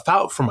that stuff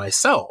out for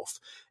myself.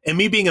 And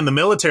me being in the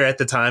military at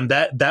the time,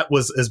 that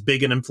was as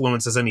big an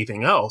influence as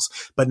anything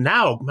else. But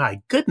now,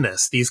 my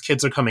goodness, these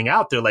kids are coming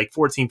out. They're like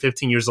 14,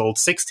 15 years old,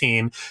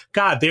 16.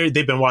 God, they've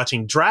been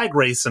watching Drag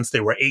Race since they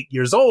were 8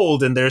 years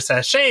old, and they're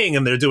sashaying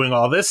and they're doing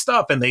all this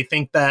stuff. And they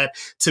think that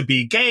to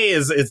be gay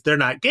is they're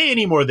not gay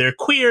anymore. They're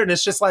queer. And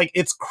it's just like,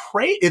 it's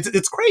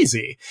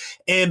crazy.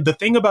 And the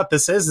thing about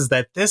this is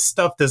that this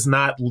stuff does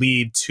not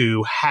lead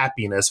to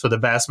happiness for the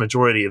vast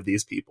majority of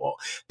these people.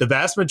 The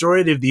vast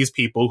majority of these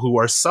people who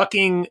are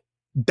sucking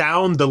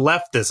down the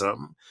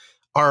leftism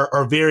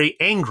are very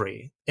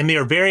angry and they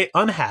are very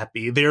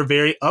unhappy. They are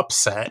very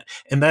upset.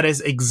 And that is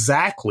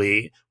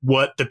exactly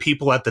what the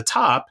people at the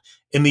top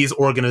in these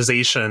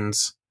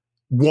organizations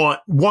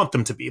want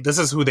them to be. This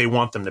is who they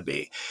want them to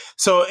be.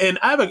 So, and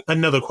I have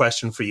another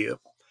question for you.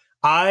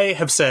 I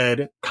have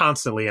said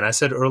constantly, and I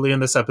said earlier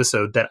in this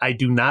episode, that I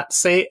do not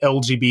say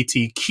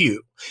LGBTQ.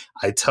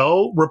 I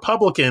tell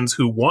Republicans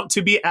who want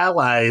to be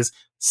allies,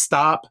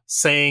 Stop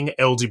saying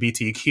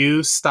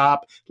LGBTQ.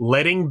 Stop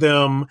letting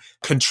them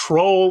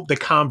control the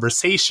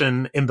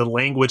conversation in the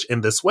language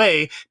in this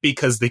way,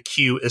 because the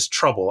Q is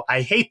trouble.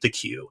 I hate the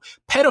Q.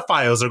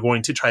 Pedophiles are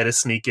going to try to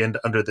sneak in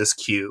under this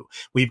Q.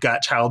 We've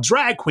got child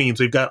drag queens.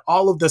 We've got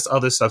all of this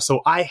other stuff.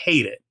 So I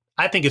hate it.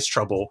 I think it's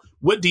trouble.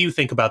 What do you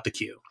think about the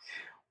Q?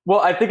 Well,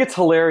 I think it's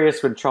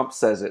hilarious when Trump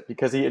says it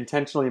because he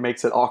intentionally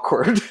makes it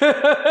awkward.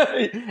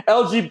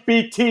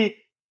 LGBTQ.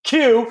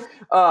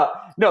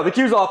 No, the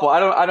Q's awful.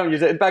 I don't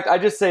use it. In fact, I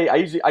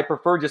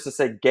prefer just to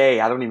say gay.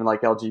 I don't even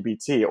like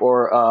LGBT.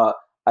 Or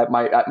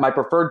my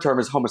preferred term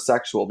is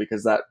homosexual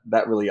because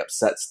that really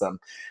upsets them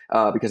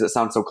because it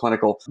sounds so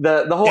clinical.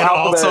 The whole and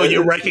alphabet also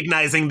you're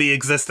recognizing the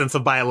existence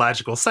of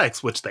biological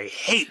sex, which they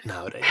hate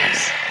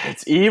nowadays.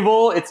 It's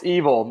evil. It's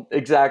evil.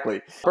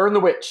 Exactly. Burn the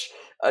witch.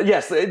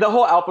 Yes, the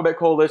whole alphabet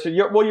coalition.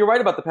 You're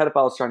right about the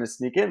pedophiles trying to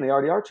sneak in. They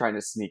already are trying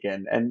to sneak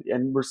in, and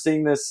we're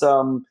seeing this.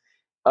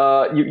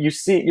 You're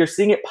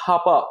seeing it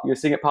pop up. You're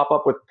seeing it pop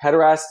up with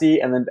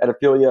pederasty and then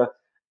pedophilia,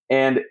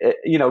 and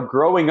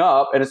growing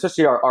up, and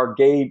especially our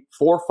gay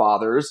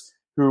forefathers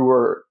who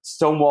were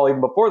Stonewall even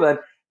before then.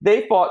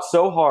 They fought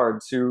so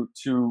hard to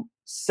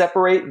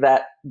separate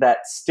that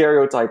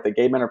stereotype that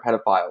gay men are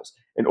pedophiles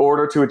in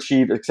order to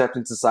achieve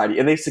acceptance in society,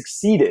 and they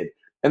succeeded.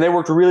 And they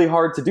worked really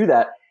hard to do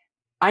that.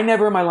 I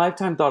never in my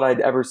lifetime thought I'd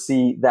ever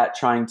see that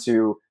trying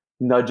to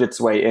nudge its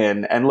way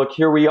in. And look,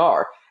 here we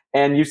are.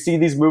 And you see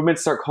these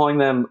movements start calling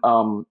them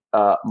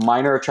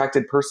minor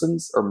attracted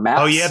persons or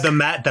MAPs. Oh yeah, the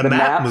MAP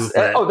movement.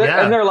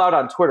 And they're allowed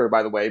on Twitter,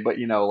 by the way. But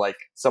like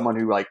someone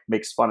who like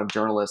makes fun of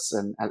journalists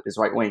and is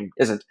right wing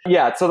isn't.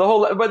 Yeah. So the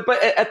whole, but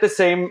at the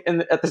same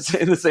in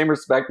the same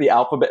respect, the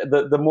alphabet,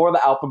 the more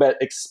the alphabet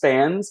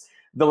expands,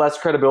 the less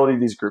credibility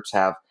these groups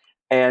have.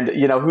 And,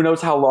 who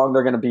knows how long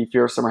they're going to be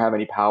fearsome or have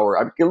any power.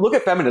 I mean, look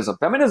at feminism.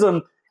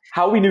 Feminism,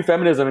 how we knew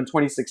feminism in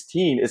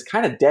 2016 is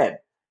kind of dead.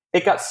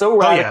 It got so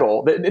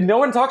radical that no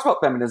one talks about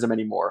feminism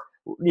anymore.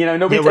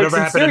 Nobody takes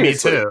them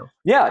seriously. To me too.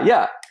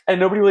 Yeah.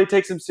 And nobody really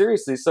takes them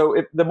seriously. So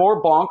if the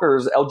more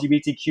bonkers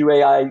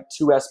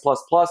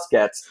LGBTQAI2S++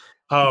 gets.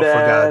 Oh, for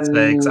God's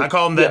sakes. I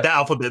call them the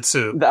alphabet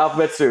soup. The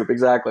alphabet soup,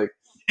 exactly.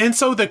 And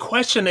so the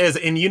question is,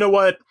 and you know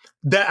what?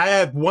 I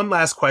have one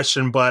last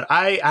question, but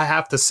I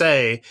have to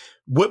say,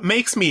 what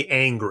makes me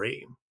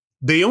angry,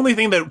 the only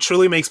thing that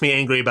truly makes me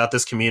angry about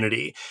this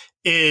community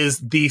is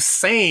the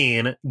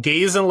sane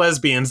gays and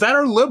lesbians that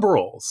are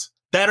liberals,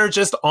 that are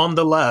just on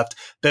the left,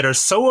 that are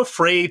so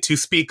afraid to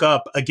speak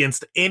up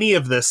against any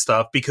of this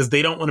stuff because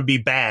they don't want to be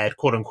bad,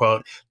 quote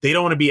unquote. They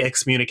don't want to be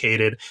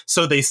excommunicated,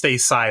 so they stay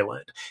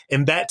silent.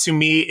 And that to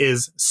me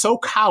is so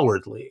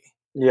cowardly.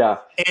 Yeah.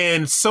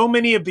 And so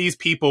many of these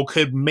people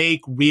could make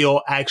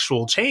real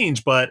actual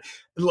change, but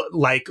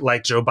like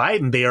Joe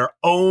Biden, they are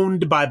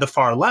owned by the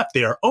far left.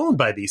 They are owned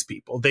by these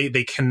people. They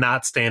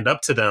cannot stand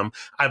up to them.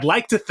 I'd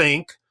like to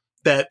think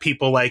that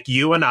people like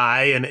you and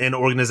I and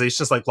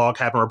organizations like Log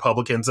Cabin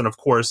Republicans and of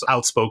course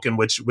Outspoken,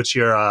 which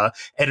you're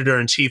editor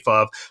in chief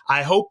of,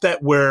 I hope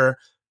that we're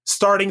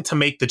starting to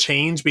make the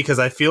change, because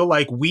I feel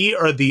like we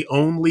are the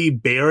only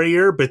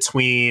barrier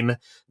between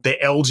the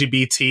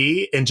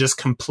LGBT and just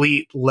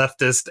complete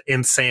leftist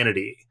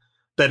insanity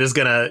that is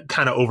going to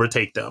kind of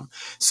overtake them.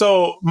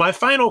 So my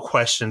final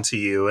question to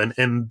you,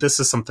 and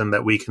this is something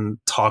that we can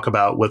talk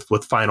about with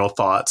final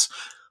thoughts.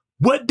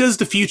 What does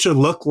the future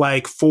look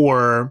like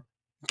for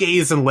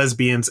gays and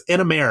lesbians in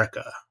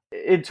America?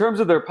 In terms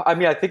of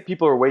I think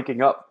people are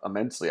waking up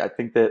immensely. I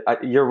think that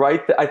you're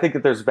right. I think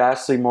that there's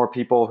vastly more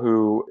people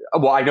who,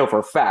 well, I know for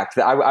a fact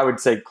that I would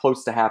say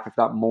close to half, if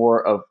not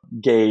more, of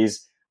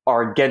gays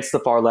are against the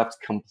far left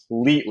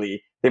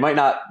completely. They might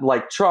not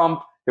like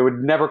Trump. They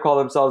would never call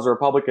themselves a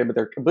Republican, but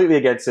they're completely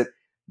against it.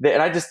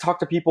 And I just talk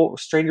to people,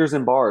 strangers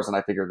in bars, and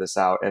I figure this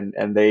out.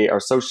 And they are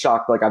so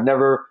shocked. Like, I've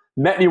never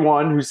met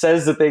anyone who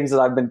says the things that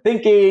I've been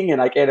thinking,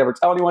 and I can't ever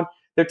tell anyone.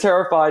 They're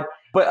terrified.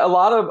 But a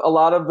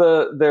lot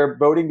of their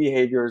voting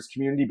behavior is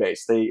community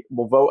based. They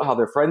will vote how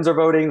their friends are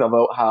voting. They'll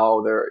vote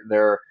how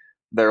their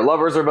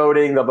lovers are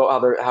voting. They'll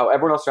vote how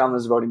everyone else around them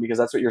is voting, because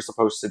that's what you're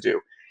supposed to do.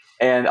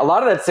 And a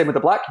lot of that's the same with the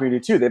black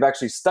community too. They've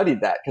actually studied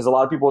that, because a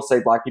lot of people will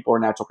say black people are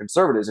natural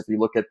conservatives. If you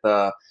look at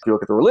the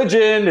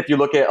religion, if you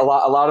look at a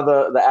lot of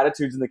the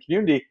attitudes in the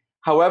community.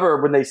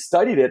 However, when they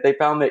studied it, they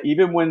found that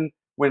even when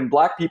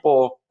black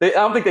people, I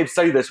don't think they've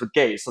studied this with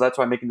gays, so that's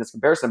why I'm making this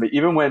comparison. But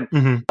even when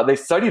they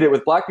studied it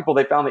with black people,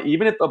 they found that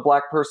even if a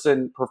black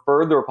person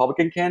preferred the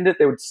Republican candidate,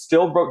 they would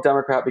still vote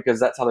Democrat, because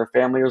that's how their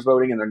family was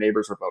voting and their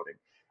neighbors were voting.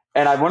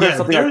 And I wonder if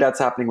something like that's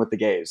happening with the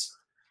gays.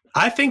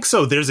 I think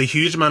so. There's a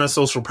huge amount of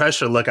social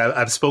pressure. Look,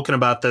 I've spoken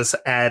about this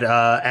ad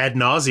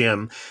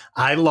nauseum.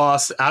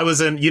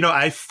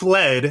 I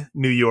fled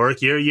New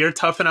York. You're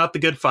toughing out the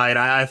good fight.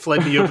 I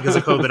fled New York because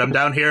of COVID. I'm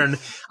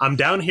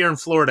down here in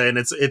Florida, and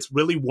it's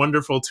really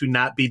wonderful to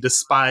not be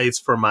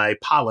despised for my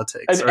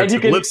politics and you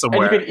can live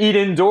somewhere. And you can eat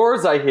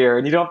indoors, I hear,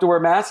 and you don't have to wear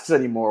masks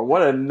anymore.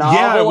 What a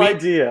novel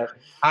idea.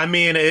 I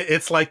mean,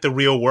 it's like the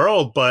real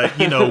world, but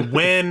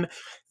when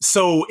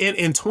So in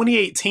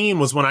 2018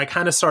 was when I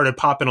kind of started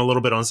popping a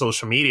little bit on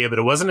social media, but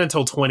it wasn't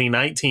until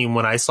 2019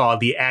 when I saw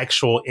the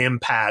actual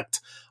impact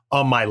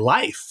on my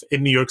life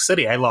in New York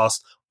City. I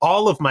lost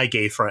all of my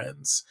gay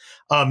friends,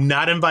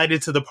 not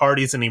invited to the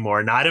parties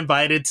anymore, not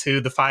invited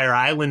to the Fire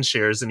Island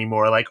shares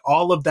anymore. Like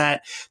all of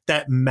that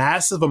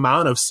massive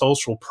amount of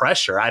social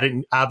pressure.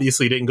 I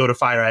obviously didn't go to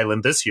Fire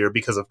Island this year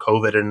because of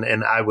COVID,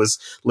 and I was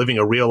living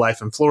a real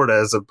life in Florida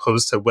as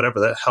opposed to whatever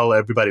the hell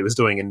everybody was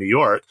doing in New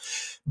York.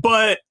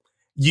 But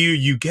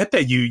you get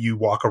that you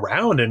walk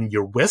around and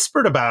you're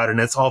whispered about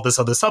and it's all this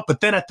other stuff. But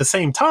then at the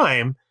same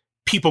time,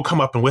 people come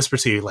up and whisper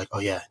to you like, oh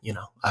yeah,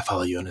 I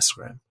follow you on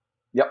Instagram.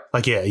 Yep.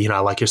 Like, yeah, I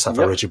like your stuff.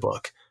 Yep. I read your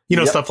book,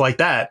 stuff like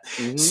that.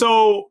 Mm-hmm.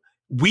 So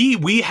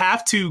we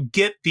have to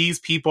get these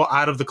people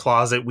out of the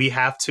closet. We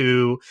have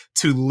to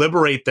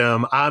liberate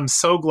them. I'm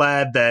so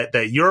glad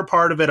that you're a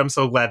part of it. I'm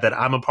so glad that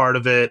I'm a part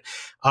of it.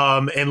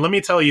 And let me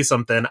tell you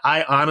something.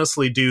 I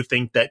honestly do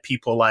think that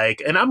people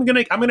like, and I'm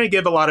gonna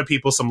give a lot of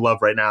people some love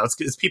right now.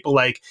 It's people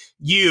like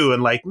you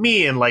and like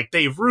me and like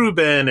Dave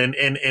Rubin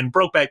and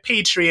Brokeback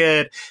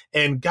Patriot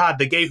and God,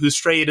 the Gay Who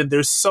Strayed. And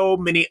there's so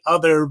many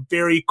other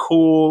very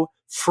cool,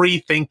 free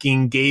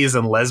thinking gays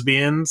and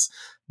lesbians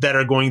that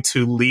are going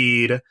to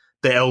lead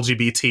the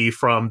LGBT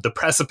from the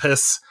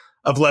precipice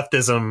of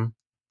leftism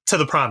to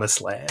the promised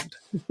land.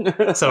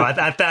 So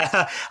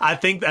I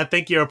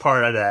think you're a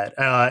part of that.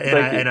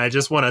 And I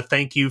just want to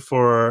thank you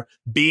for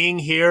being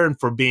here and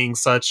for being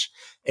such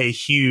a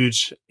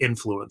huge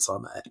influence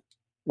on that.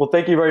 Well,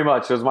 thank you very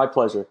much. It was my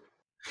pleasure.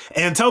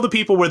 And tell the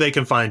people where they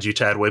can find you,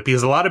 Chadwick,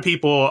 because a lot of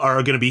people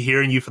are going to be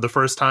hearing you for the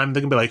first time.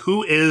 They're going to be like,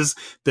 who is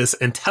this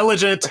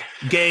intelligent,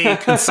 gay,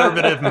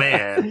 conservative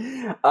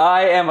man?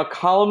 I am a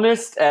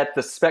columnist at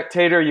The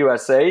Spectator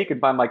USA. You can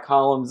find my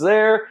columns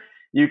there.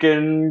 You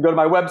can go to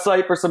my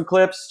website for some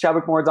clips,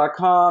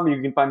 chadwickmoore.com. You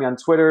can find me on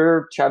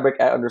Twitter,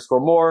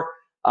 Chadwick@_Moore.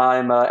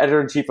 I'm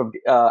editor-in-chief of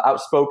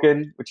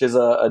Outspoken, which is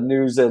a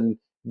news and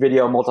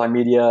video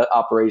multimedia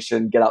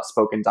operation,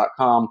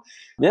 getoutspoken.com.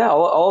 Yeah,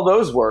 all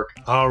those work.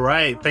 All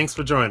right. Thanks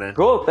for joining.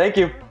 Cool. Thank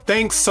you.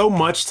 Thanks so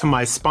much to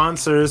my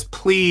sponsors.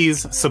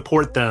 Please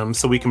support them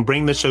so we can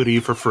bring the show to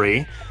you for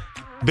free.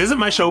 Visit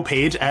my show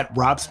page at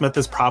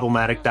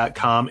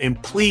robsmithisproblematic.com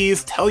and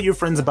please tell your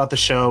friends about the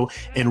show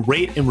and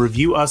rate and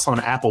review us on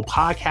Apple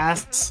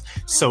Podcasts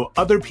so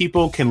other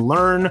people can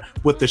learn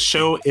what the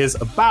show is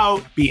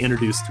about, be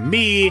introduced to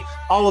me,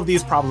 all of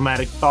these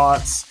problematic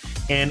thoughts,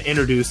 and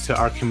introduced to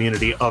our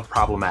community of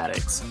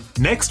problematics.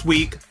 Next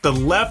week, the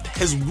left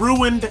has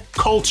ruined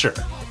culture,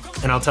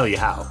 and I'll tell you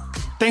how.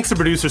 Thanks to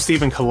producer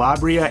Stephen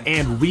Calabria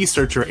and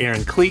researcher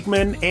Aaron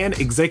Kliegman and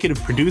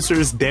executive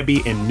producers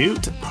Debbie and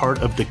Newt, part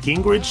of the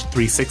Gingrich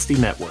 360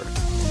 Network.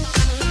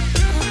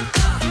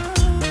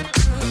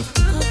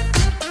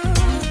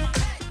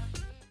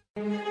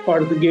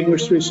 Part of the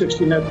Gingrich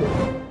 360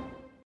 Network.